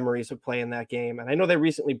many memories of playing that game. And I know they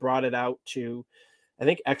recently brought it out to, I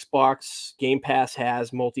think Xbox Game Pass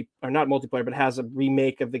has not multiplayer, but has a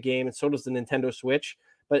remake of the game, and so does the Nintendo Switch.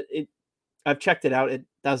 But I've checked it out. It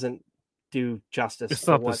doesn't do justice. It's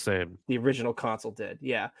not the same. The original console did.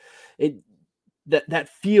 Yeah. That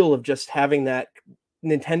feel of just having that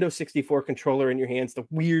Nintendo 64 controller in your hands, the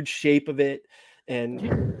weird shape of it,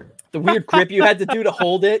 and the weird grip you had to do to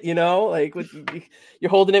hold it, like you're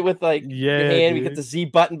holding it with like your hand, you get the Z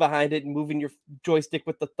button behind it and moving your joystick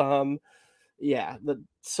with the thumb. Yeah,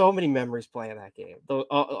 so many memories playing that game.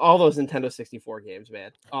 All those Nintendo 64 games,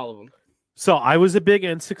 man, all of them. So I was a big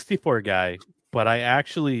N64 guy, but I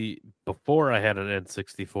actually, before I had an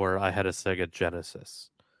N64, I had a Sega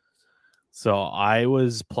Genesis. So I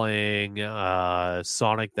was playing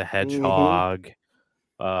Sonic the Hedgehog.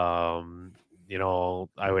 I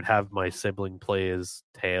would have my sibling play as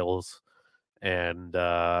Tails, and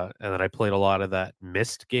then I played a lot of that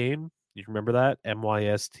Myst game. You remember that?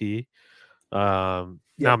 MYST.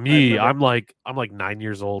 Now me, I'm like 9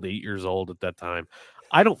 years old, 8 years old at that time.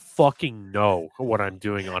 I don't fucking know what I'm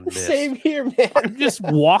doing on Myst. Same here, man. I'm just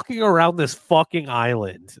walking around this fucking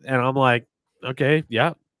island, and I'm like, okay,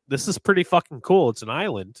 yeah, this is pretty fucking cool. It's an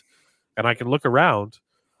island, and I can look around.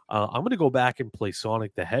 I'm gonna go back and play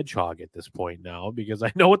Sonic the Hedgehog at this point now because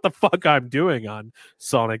I know what the fuck I'm doing on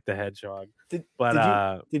Sonic the Hedgehog. Did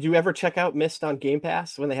you ever check out Myst on Game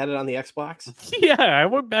Pass when they had it on the Xbox? Yeah, I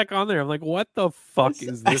went back on there. I'm like, what the fuck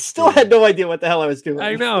is this? I still had no idea what the hell I was doing.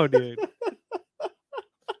 I know, dude.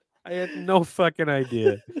 I had no fucking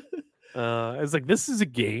idea. I was like, this is a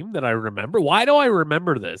game that I remember. Why do I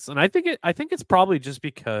remember this? And I think it's probably just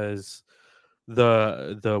because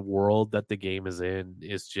the world that the game is in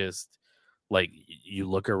is just like you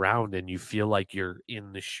look around and you feel like you're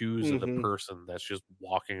in the shoes of the person that's just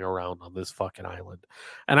walking around on this fucking island.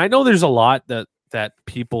 And I know there's a lot that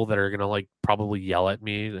people that are gonna like probably yell at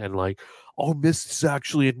me and like, oh, Myst is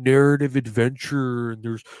actually a narrative adventure and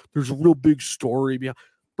there's a real big story behind.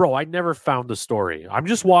 Bro, I never found the story. I'm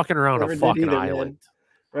just walking around a fucking island.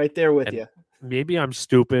 Man. Right there with you. Maybe I'm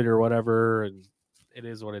stupid or whatever, and it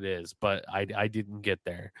is what it is, but I didn't get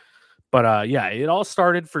there. But yeah, it all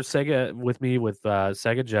started for Sega with me with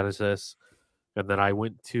Sega Genesis, and then I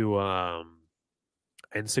went to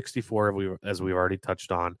N64, as we've already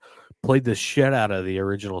touched on, played the shit out of the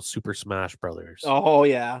original Super Smash Brothers. Oh,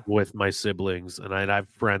 yeah. With my siblings, and I'd have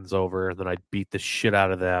friends over, and then I'd beat the shit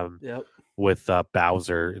out of them. Yep. With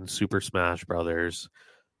Bowser in Super Smash Brothers.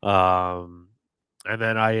 And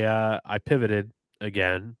then I pivoted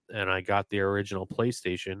again, and I got the original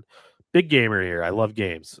PlayStation. Big gamer here. I love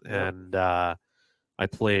games. Yep. And I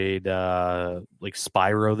played like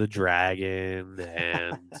Spyro the Dragon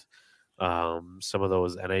and some of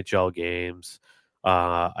those NHL games.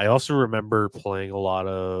 I also remember playing a lot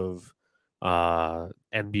of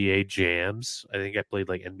NBA Jams. I think I played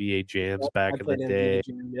like NBA Jams back in the day.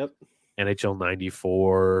 Yep. NHL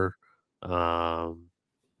 94.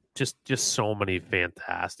 Just so many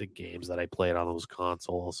fantastic games that I played on those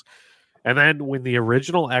consoles. And then when the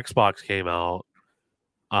original Xbox came out,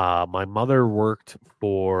 my mother worked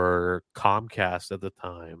for Comcast at the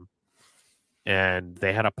time, and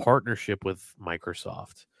they had a partnership with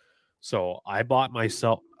Microsoft. So I bought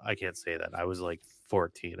myself, I can't say that. I was like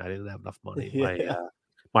 14. I didn't have enough money. Yeah.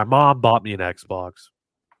 My mom bought me an Xbox.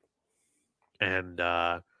 And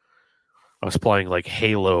I was playing like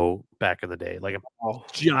Halo back in the day, like a Oh,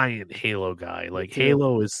 giant Halo guy. me Like too.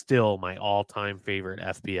 Halo is still my all-time favorite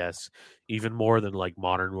FPS, even more than like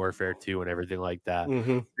Modern Warfare 2 and everything like that,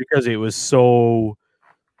 Mm-hmm. because it was so.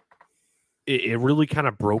 It really kind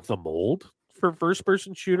of broke the mold for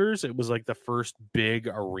first-person shooters. It was like the first big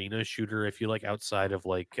arena shooter, if you like, outside of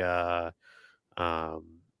um,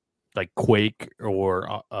 like Quake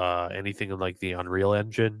or anything like the Unreal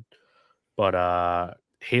Engine. But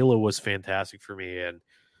Halo was fantastic for me, and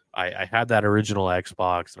I had that original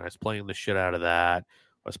Xbox, and I was playing the shit out of that.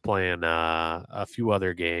 I was playing a few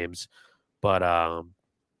other games, but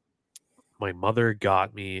my mother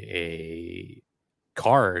got me a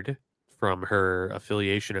card from her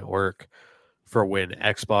affiliation at work for when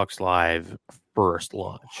Xbox Live first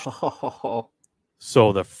launched.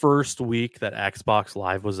 So the first week that Xbox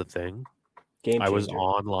Live was a thing, Game I was changer.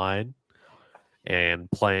 online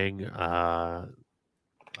and playing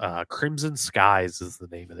Crimson Skies is the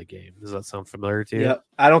name of the game. Does that sound familiar to you? Yeah,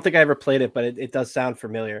 I don't think I ever played it, but it does sound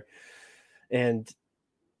familiar. And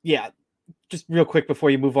yeah, just real quick before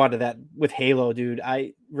you move on to that with Halo, dude,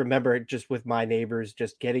 I remember just with my neighbors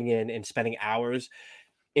just getting in and spending hours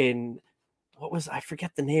in I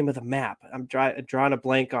forget the name of the map. I'm drawing a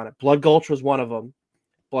blank on it. Blood Gulch was one of them.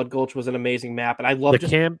 Blood Gulch was an amazing map, and I love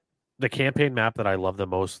the campaign map that I love the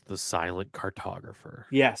most, the Silent Cartographer.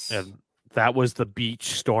 Yes, and that was the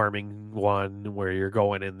beach storming one where you're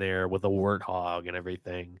going in there with a warthog and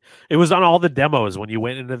everything. It was on all the demos when you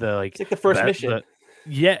went into the it's like the first mission.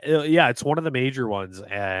 Yeah, it's one of the major ones,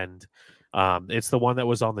 and it's the one that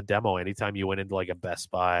was on the demo. Anytime you went into like a Best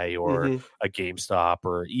Buy or a GameStop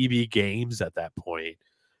or EB Games at that point,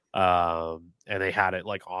 and they had it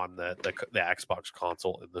like on the Xbox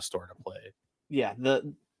console in the store to play. Yeah,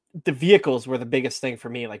 the vehicles were the biggest thing for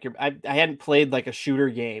me. Like I hadn't played like a shooter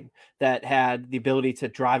game that had the ability to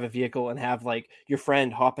drive a vehicle and have like your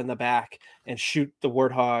friend hop in the back and shoot the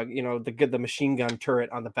warthog, the machine gun turret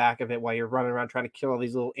on the back of it while you're running around trying to kill all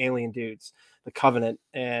these little alien dudes, the Covenant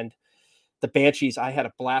and the Banshees. I had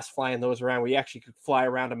a blast flying those around where you actually could fly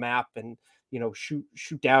around a map and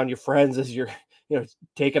shoot down your friends as you're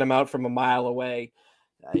taking them out from a mile away.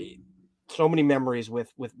 So many memories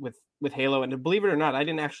with Halo, and believe it or not, I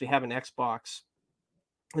didn't actually have an Xbox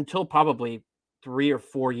until probably 3 or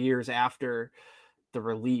 4 years after the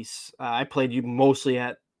release. I played you mostly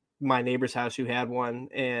at my neighbor's house who had one,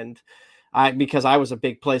 and because I was a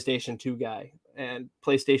big PlayStation 2 guy, and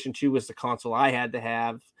PlayStation 2 was the console I had to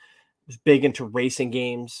have. I was big into racing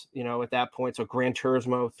games, at that point. So Gran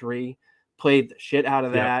Turismo 3, played the shit out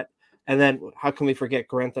of that. And then how can we forget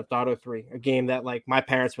Grand Theft Auto 3, a game that like my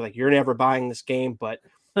parents were like, you're never buying this game, but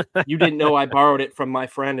you didn't know I borrowed it from my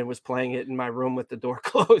friend and was playing it in my room with the door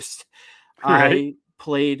closed. Right. I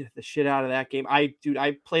played the shit out of that game. I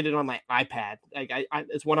played it on my iPad. Like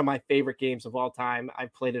it's one of my favorite games of all time. I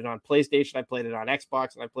played it on PlayStation, I played it on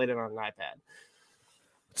Xbox, and I played it on an iPad.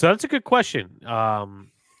 So that's a good question.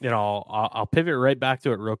 I'll pivot right back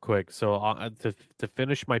to it real quick. So to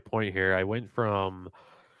finish my point here, I went from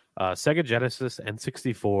Sega Genesis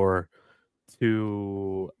N64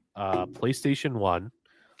 to PlayStation 1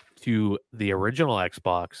 to the original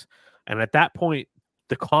Xbox. And at that point,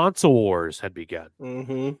 the console wars had begun.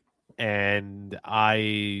 Mm-hmm. And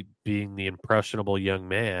I, being the impressionable young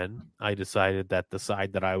man, I decided that the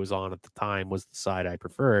side that I was on at the time was the side I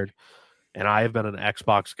preferred. And I have been an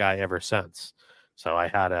Xbox guy ever since. So I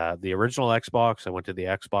had the original Xbox. I went to the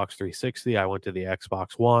Xbox 360. I went to the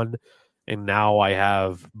Xbox One. And now I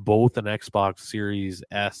have both an Xbox Series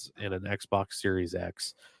S and an Xbox Series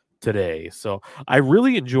X today. So I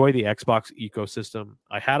really enjoy the Xbox ecosystem.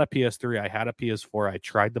 I had a PS3, I had a PS4. I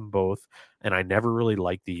tried them both, and I never really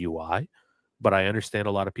liked the UI, but I understand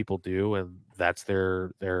a lot of people do, and that's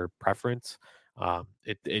their preference.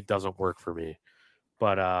 It doesn't work for me.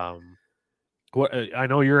 But I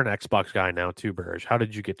know you're an Xbox guy now too, Burge. How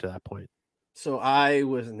did you get to that point? So I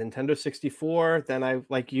was a Nintendo 64. Then I,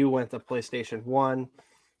 like you, went to PlayStation 1.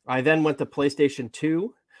 I then went to PlayStation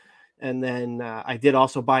 2. And then I did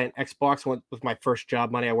also buy an Xbox. With my first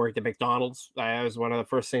job money, I worked at McDonald's. That was one of the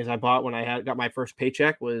first things I bought when I got my first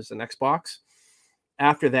paycheck was an Xbox.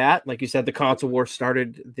 After that, like you said, the console war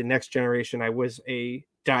started. The next generation, I was a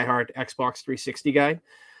diehard Xbox 360 guy.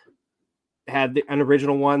 Had an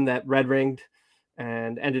original one that red ringed,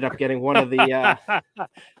 and ended up getting one of the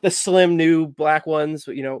slim new black ones.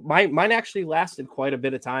 Mine actually lasted quite a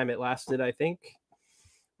bit of time. It lasted, I think,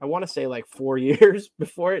 I want to say like 4 years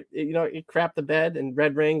before it crapped the bed and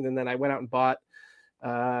red ringed. And then I went out and bought,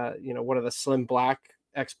 one of the slim black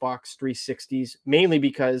Xbox 360s, mainly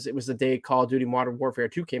because it was the day Call of Duty Modern Warfare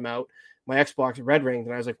 2 came out. My Xbox red ringed,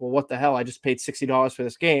 and I was like, well, what the hell? I just paid $60 for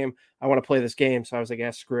this game. I want to play this game. So I was like,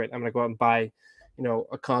 yeah, screw it. I'm going to go out and buy,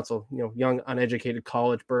 a console, young, uneducated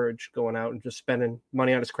college Burge going out and just spending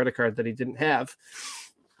money on his credit card that he didn't have.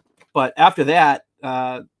 But after that,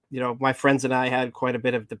 my friends and I had quite a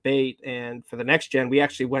bit of debate. And for the next gen, we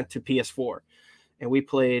actually went to PS4 and we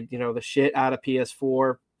played, the shit out of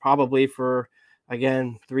PS4 probably for,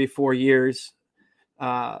 again, 3-4 years.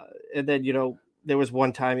 And then, there was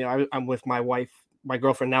one time, I'm with my wife, my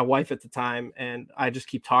girlfriend, now wife at the time. And I just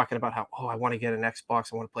keep talking about how, I want to get an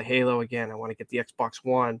Xbox. I want to play Halo again. I want to get the Xbox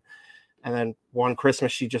One. And then one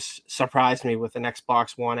Christmas, she just surprised me with an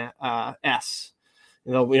Xbox One S, nice.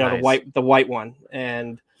 the white one.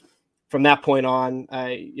 And from that point on,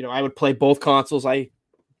 I would play both consoles.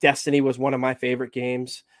 Destiny was one of my favorite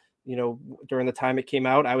games. During the time it came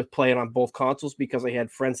out, I would play it on both consoles because I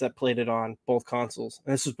had friends that played it on both consoles.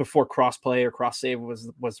 And this was before cross-play or cross-save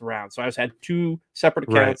was around. So I had 2 separate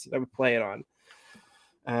accounts that I would play it on.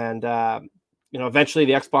 And, eventually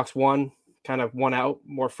the Xbox One kind of won out.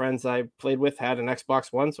 More friends I played with had an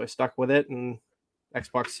Xbox One, so I stuck with it. And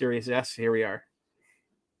Xbox Series S, here we are.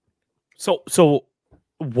 So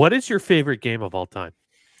what is your favorite game of all time?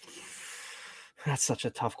 That's such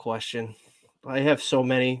a tough question. I have so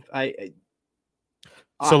many. Let me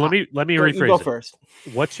rephrase you go it. First.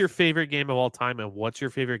 What's your favorite game of all time, and what's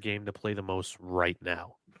your favorite game to play the most right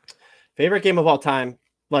now? Favorite game of all time,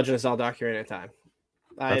 Legend of Zelda: Ocarina of Time.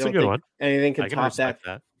 That's a good one. Anything can top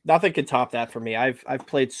that. Nothing can top that for me. I've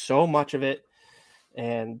played so much of it,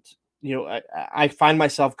 and I find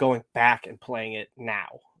myself going back and playing it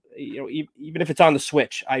now. Even if it's on the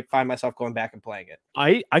Switch, I find myself going back and playing it.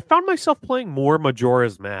 I found myself playing more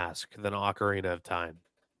Majora's Mask than Ocarina of Time.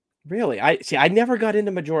 Really? I never got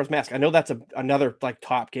into Majora's Mask. I know that's another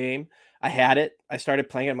top game. I had it. I started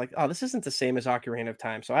playing it. I'm like, oh, this isn't the same as Ocarina of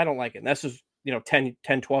Time, so I don't like it. And this is 10,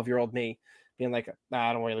 12-year-old me being like, nah,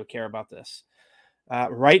 I don't really care about this.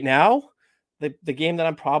 Right now, the game that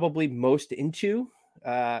I'm probably most into,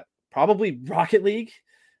 probably Rocket League,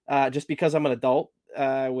 just because I'm an adult.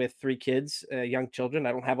 With 3 kids, young children.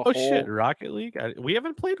 I don't have a whole... shit, Rocket League? We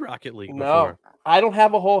haven't played Rocket League before. No, I don't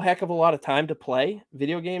have a whole heck of a lot of time to play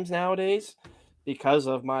video games nowadays because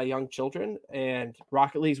of my young children. And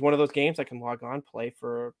Rocket League is one of those games I can log on, play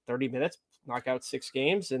for 30 minutes, knock out 6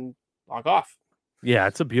 games, and log off. Yeah,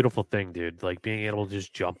 it's a beautiful thing, dude. Like being able to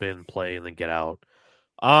just jump in, play, and then get out.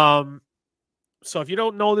 So if you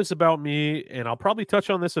don't know this about me, and I'll probably touch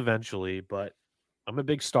on this eventually, but I'm a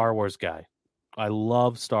big Star Wars guy. I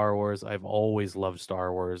love Star Wars. I've always loved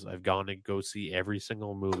Star Wars. I've gone to go see every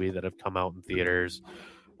single movie that have come out in theaters.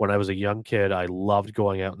 When I was a young kid, I loved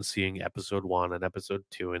going out and seeing Episode 1 and Episode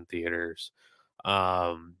 2 in theaters.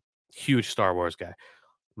 Huge Star Wars guy.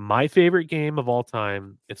 My favorite game of all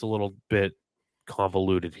time, it's a little bit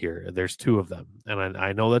convoluted here. There's 2 of them. And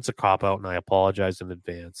I know that's a cop-out, and I apologize in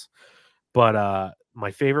advance. But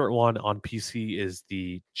my favorite one on PC is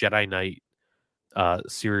the Jedi Knight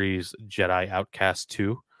series, Jedi Outcast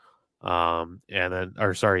 2,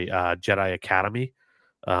 Jedi Academy.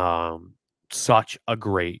 Such a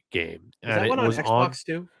great game. Is that one on Xbox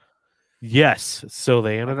too? Yes. So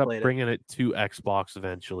they ended up bringing it to Xbox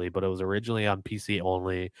eventually, but it was originally on PC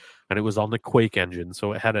only, and it was on the Quake engine.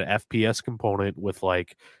 So it had an FPS component with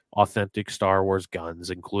authentic Star Wars guns,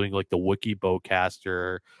 including the Wookiee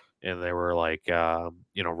bowcaster, and there were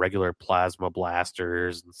regular plasma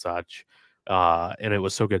blasters and such. And it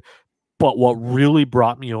was so good. But what really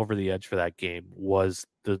brought me over the edge for that game was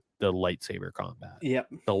the lightsaber combat. Yep.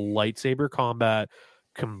 The lightsaber combat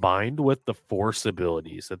combined with the Force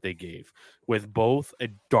abilities that they gave, with both a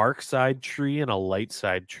dark side tree and a light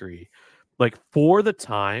side tree. For the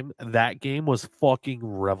time, that game was fucking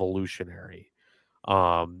revolutionary.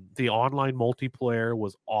 The online multiplayer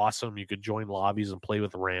was awesome. You could join lobbies and play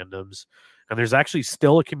with randoms. And there's actually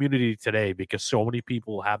still a community today because so many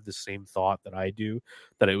people have the same thought that I do,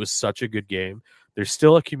 that it was such a good game. There's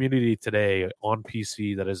still a community today on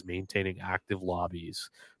PC that is maintaining active lobbies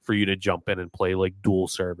for you to jump in and play dual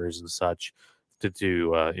servers and such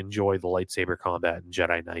to enjoy the lightsaber combat in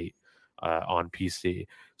Jedi Knight on PC.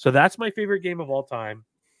 So that's my favorite game of all time.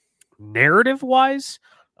 Narrative-wise,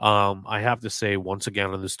 I have to say, once again,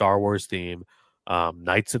 on the Star Wars theme,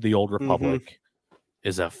 Knights of the Old Republic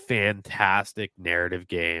is a fantastic narrative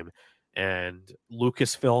game, and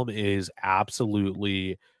Lucasfilm is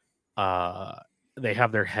absolutely they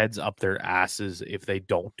have their heads up their asses if they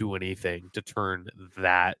don't do anything to turn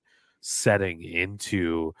that setting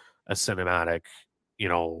into a cinematic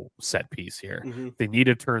set piece here. Mm-hmm. They need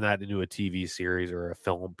to turn that into a TV series or a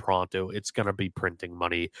film pronto. It's going to be printing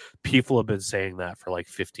money. People have been saying that for like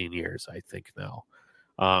 15 years, I think now.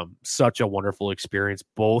 Such a wonderful experience,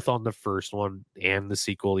 both on the first one and the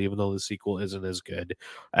sequel, even though the sequel isn't as good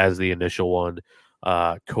as the initial one.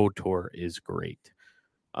 KOTOR is great.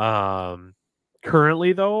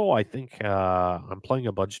 Currently, though, I think I'm playing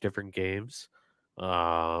a bunch of different games.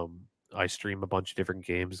 I stream a bunch of different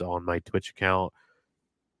games on my Twitch account.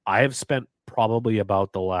 I have spent probably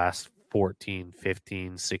about the last 14,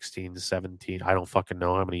 15, 16, 17, I don't fucking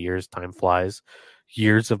know how many years, time flies,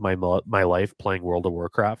 years of my life playing World of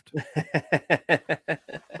Warcraft.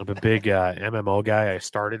 I'm a big MMO guy. I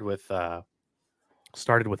started with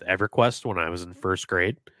EverQuest when I was in first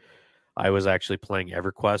grade. I was actually playing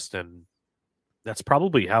EverQuest, and that's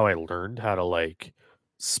probably how I learned how to like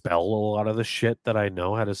spell a lot of the shit that I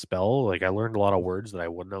know how to spell. Like I learned a lot of words that I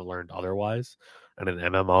wouldn't have learned otherwise in an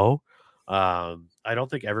MMO. I don't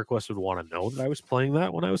think EverQuest would want to know that I was playing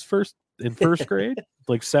that when I was in first grade,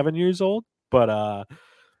 like 7 years old. But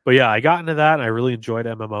yeah, I got into that and I really enjoyed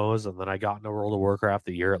MMOs, and then I got into World of Warcraft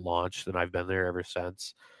the year it launched, and I've been there ever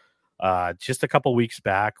since. Just a couple weeks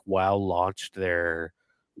back, WoW launched their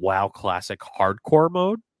WoW Classic Hardcore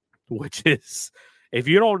mode, which is, if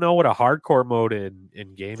you don't know what a hardcore mode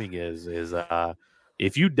in gaming is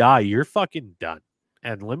if you die, you're fucking done.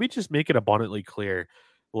 And let me just make it abundantly clear,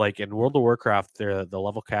 like in World of Warcraft, the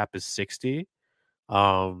level cap is 60.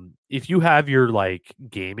 If you have your like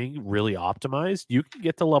gaming really optimized, you can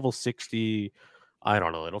get to level 60. I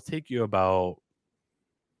don't know, it'll take you about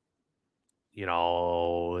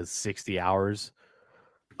 60 hours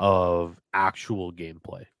of actual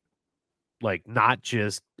gameplay. Like, not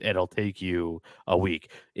just it'll take you a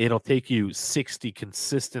week, it'll take you 60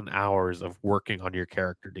 consistent hours of working on your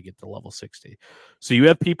character to get to level 60. So you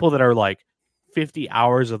have people that are like 50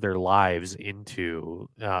 hours of their lives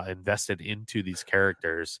invested into these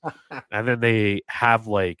characters, and then they have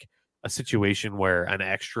like a situation where an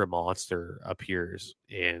extra monster appears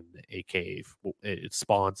in a cave. It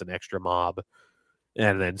spawns an extra mob,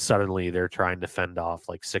 and then suddenly they're trying to fend off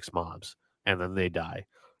like 6 mobs, and then they die,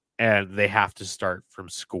 and they have to start from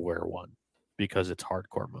square one because it's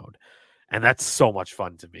hardcore mode. And that's so much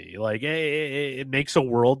fun to me. Like it makes a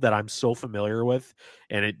world that I'm so familiar with,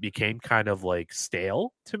 and it became kind of like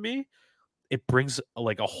stale to me. It brings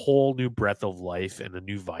like a whole new breath of life and a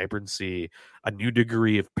new vibrancy, a new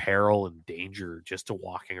degree of peril and danger just to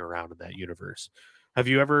walking around in that universe. Have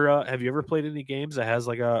you ever played any games that has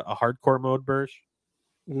like a hardcore mode, Birch?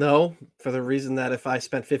 No, for the reason that if I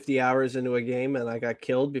spent 50 hours into a game and I got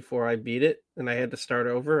killed before I beat it and I had to start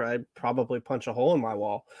over, I'd probably punch a hole in my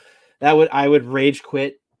wall. I would rage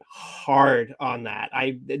quit hard on that.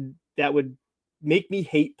 That would make me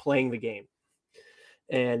hate playing the game.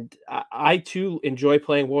 And I too enjoy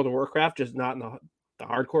playing World of Warcraft, just not in the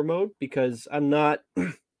hardcore mode, because I'm not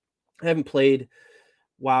I haven't played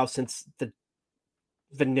WoW since the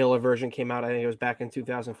vanilla version came out. I think it was back in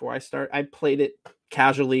 2004. I played it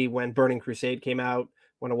casually when Burning Crusade came out,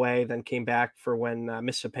 went away, then came back for when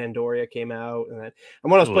Mists of Pandaria came out, and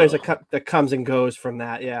I'm one of those players that comes and goes from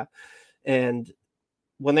that. Yeah, and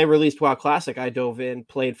when they released WoW Classic, I dove in,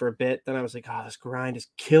 played for a bit, then I was like, oh, this grind is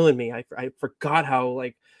killing me. I forgot how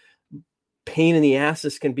like pain in the ass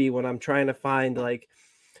this can be when I'm trying to find like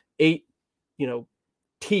 8,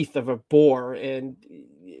 teeth of a boar, and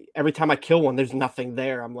every time I kill one, there's nothing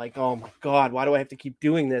there. I'm like, oh my god, why do I have to keep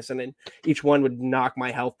doing this? And then each one would knock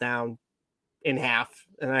my health down in half,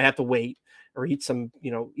 and I have to wait or eat some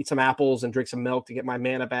apples and drink some milk to get my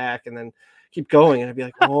mana back, and then keep going. And I'd be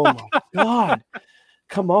like, oh my god,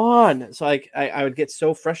 come on. So I would get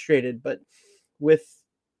so frustrated. But with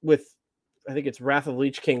I think it's Wrath of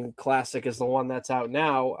Lich King Classic is the one that's out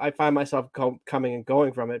now. I find myself coming and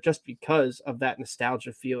going from it just because of that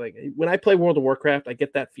nostalgia feeling. When I play World of Warcraft, I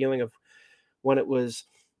get that feeling of when it was,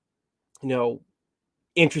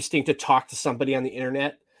 interesting to talk to somebody on the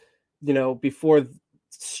internet, before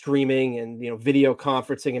streaming and, video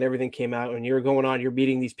conferencing and everything came out, and you're going on, you're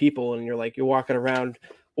meeting these people, and you're walking around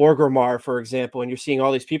Orgrimmar, for example, and you're seeing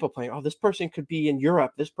all these people playing. Oh, this person could be in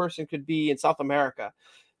Europe. This person could be in South America.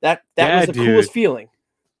 That was the coolest feeling.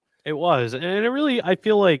 It was, and it really, I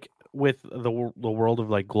feel like with the world of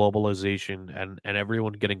like globalization and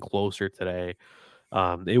everyone getting closer today,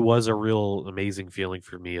 it was a real amazing feeling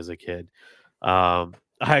for me as a kid. I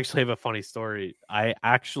actually have a funny story. I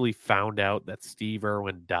actually found out that Steve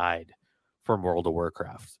Irwin died from World of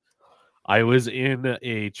Warcraft. I was in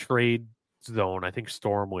a trade zone, I think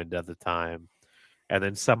Stormwind at the time, and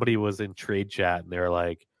then somebody was in trade chat, and they were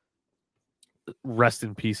like, rest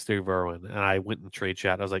in peace, Steve Irwin. And I went in trade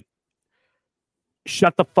chat. I was like,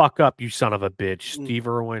 shut the fuck up, you son of a bitch. Steve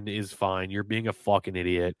Irwin is fine. You're being a fucking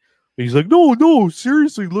idiot. And he's like, no,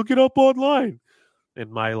 seriously, look it up online.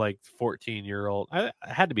 And my like 14-year-old, I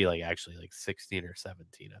had to be like actually like 16 or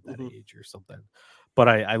 17 at that age or something. But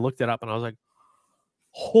I looked it up and I was like,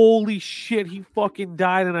 holy shit, he fucking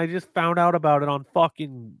died. And I just found out about it on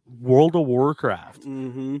fucking World of Warcraft.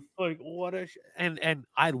 Like, what a and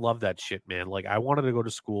I love that shit, man. Like, I wanted to go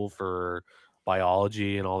to school for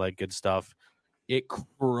biology and all that good stuff. It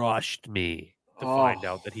crushed me to find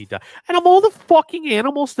out that he died. And of all the fucking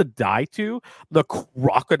animals to die to, the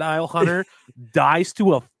crocodile hunter dies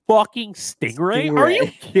to a fucking stingray? Are you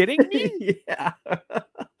kidding me? Yeah.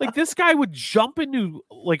 Like, this guy would jump into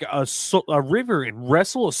like a river and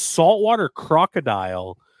wrestle a saltwater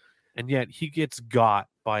crocodile, and yet he gets got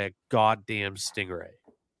by a goddamn stingray.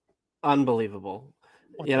 Unbelievable.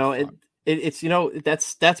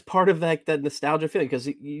 It's that's part of that nostalgia feeling, because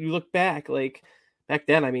you look back, like back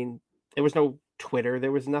then, I mean, there was no Twitter,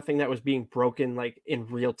 there was nothing that was being broken like in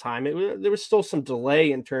real time. There was still some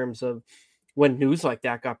delay in terms of when news like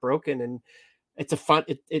that got broken, and it's I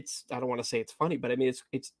don't want to say it's funny, but I mean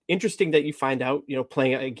it's interesting that you find out,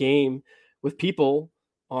 playing a game with people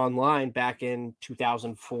online back in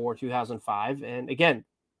 2004, 2005, and again,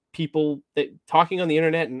 people that talking on the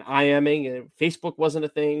internet and IMing, and Facebook wasn't a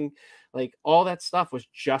thing. Like, all that stuff was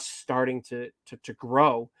just starting to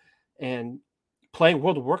grow, and playing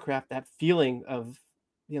World of Warcraft, that feeling of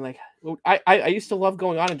like, I used to love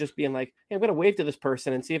going on and just being like, hey, I'm gonna wave to this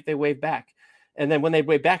person and see if they wave back. And then when they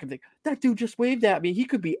wave back, I'm like, that dude just waved at me. He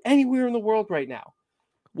could be anywhere in the world right now.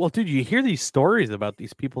 Well, dude, you hear these stories about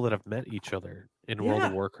these people that have met each other in World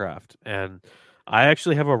of Warcraft, and I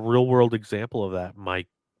actually have a real world example of that. My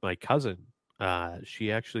cousin,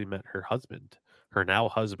 she actually met her now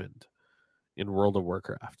husband, in World of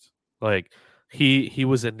Warcraft. Like, he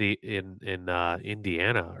was in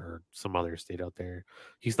Indiana or some other state out there.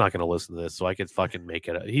 He's not going to listen to this, so I could fucking make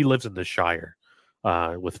it. He lives in the Shire,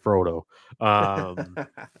 with Frodo.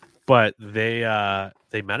 But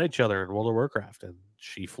they met each other in World of Warcraft, and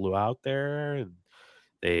she flew out there, and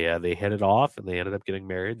they hit it off, and they ended up getting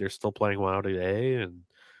married. They're still playing WoW today, and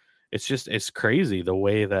it's crazy the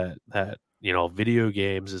way that video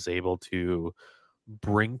games is able to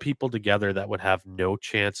bring people together that would have no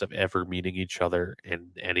chance of ever meeting each other in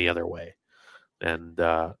any other way. And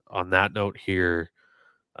on that note here,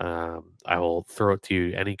 I will throw it to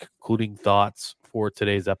you. Any concluding thoughts for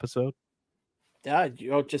today's episode? Yeah,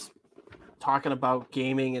 just talking about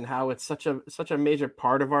gaming and how it's such a major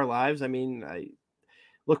part of our lives. I mean, I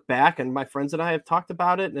look back, and my friends and I have talked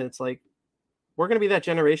about it, and it's like, we're going to be that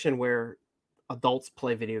generation where adults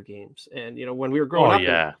play video games. And when we were growing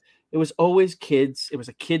up, it was always kids. It was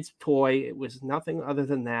a kid's toy. It was nothing other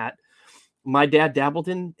than that. My dad dabbled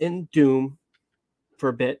in Doom for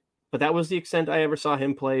a bit, but that was the extent I ever saw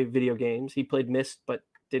him play video games. He played Myst, but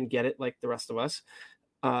didn't get it like the rest of us.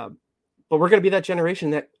 But we're going to be that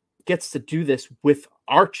generation that gets to do this with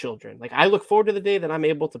our children. Like, I look forward to the day that I'm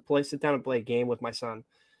able to sit down and play a game with my son.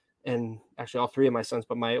 And actually all three of my sons,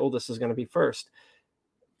 but my oldest is going to be first.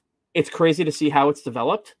 It's crazy to see how it's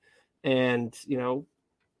developed. And,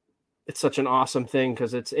 it's such an awesome thing,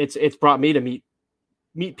 because it's brought me to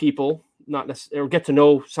meet people, not necessarily, or get to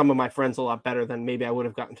know some of my friends a lot better than maybe I would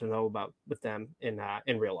have gotten to know about with them in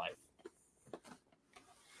real life.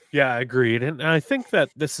 Yeah, agreed. And I think that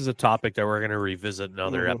this is a topic that we're going to revisit in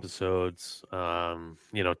other episodes.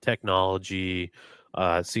 Technology,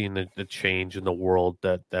 seeing the change in the world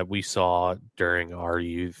that we saw during our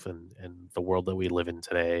youth, and the world that we live in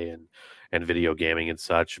today, and video gaming and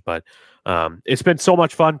such. But it's been so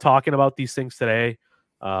much fun talking about these things today.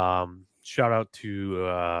 Shout out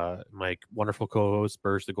to my wonderful co-host,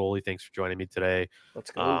 Burge the Goalie. Thanks for joining me today.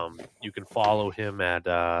 Let's go. You can follow him at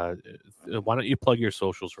why don't you plug your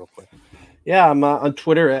socials real quick? Yeah, I'm on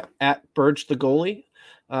Twitter at Burge the Goalie.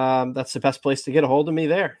 That's the best place to get a hold of me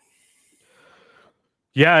there.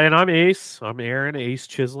 Yeah, and I'm Ace. I'm Aaron Ace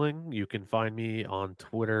Chisling. You can find me on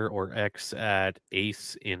Twitter or X at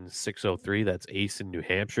Ace in 603. That's Ace in New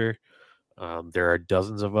Hampshire. There are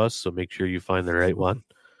dozens of us, so make sure you find the right one.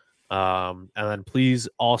 And then please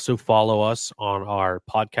also follow us on our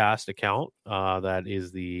podcast account. That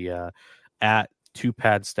is the at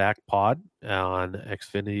 2PadStack Pod on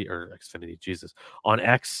Xfinity, Jesus, on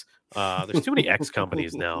X. There's too many X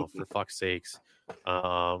companies now, for fuck's sakes.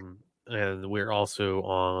 And we're also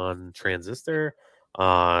on Transistor.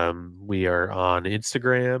 We are on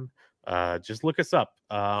Instagram. Just look us up.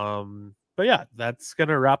 But yeah, that's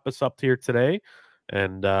gonna wrap us up here today.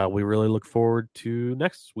 And we really look forward to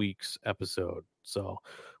next week's episode. So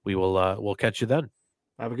we'll catch you then.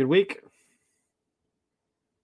 Have a good week.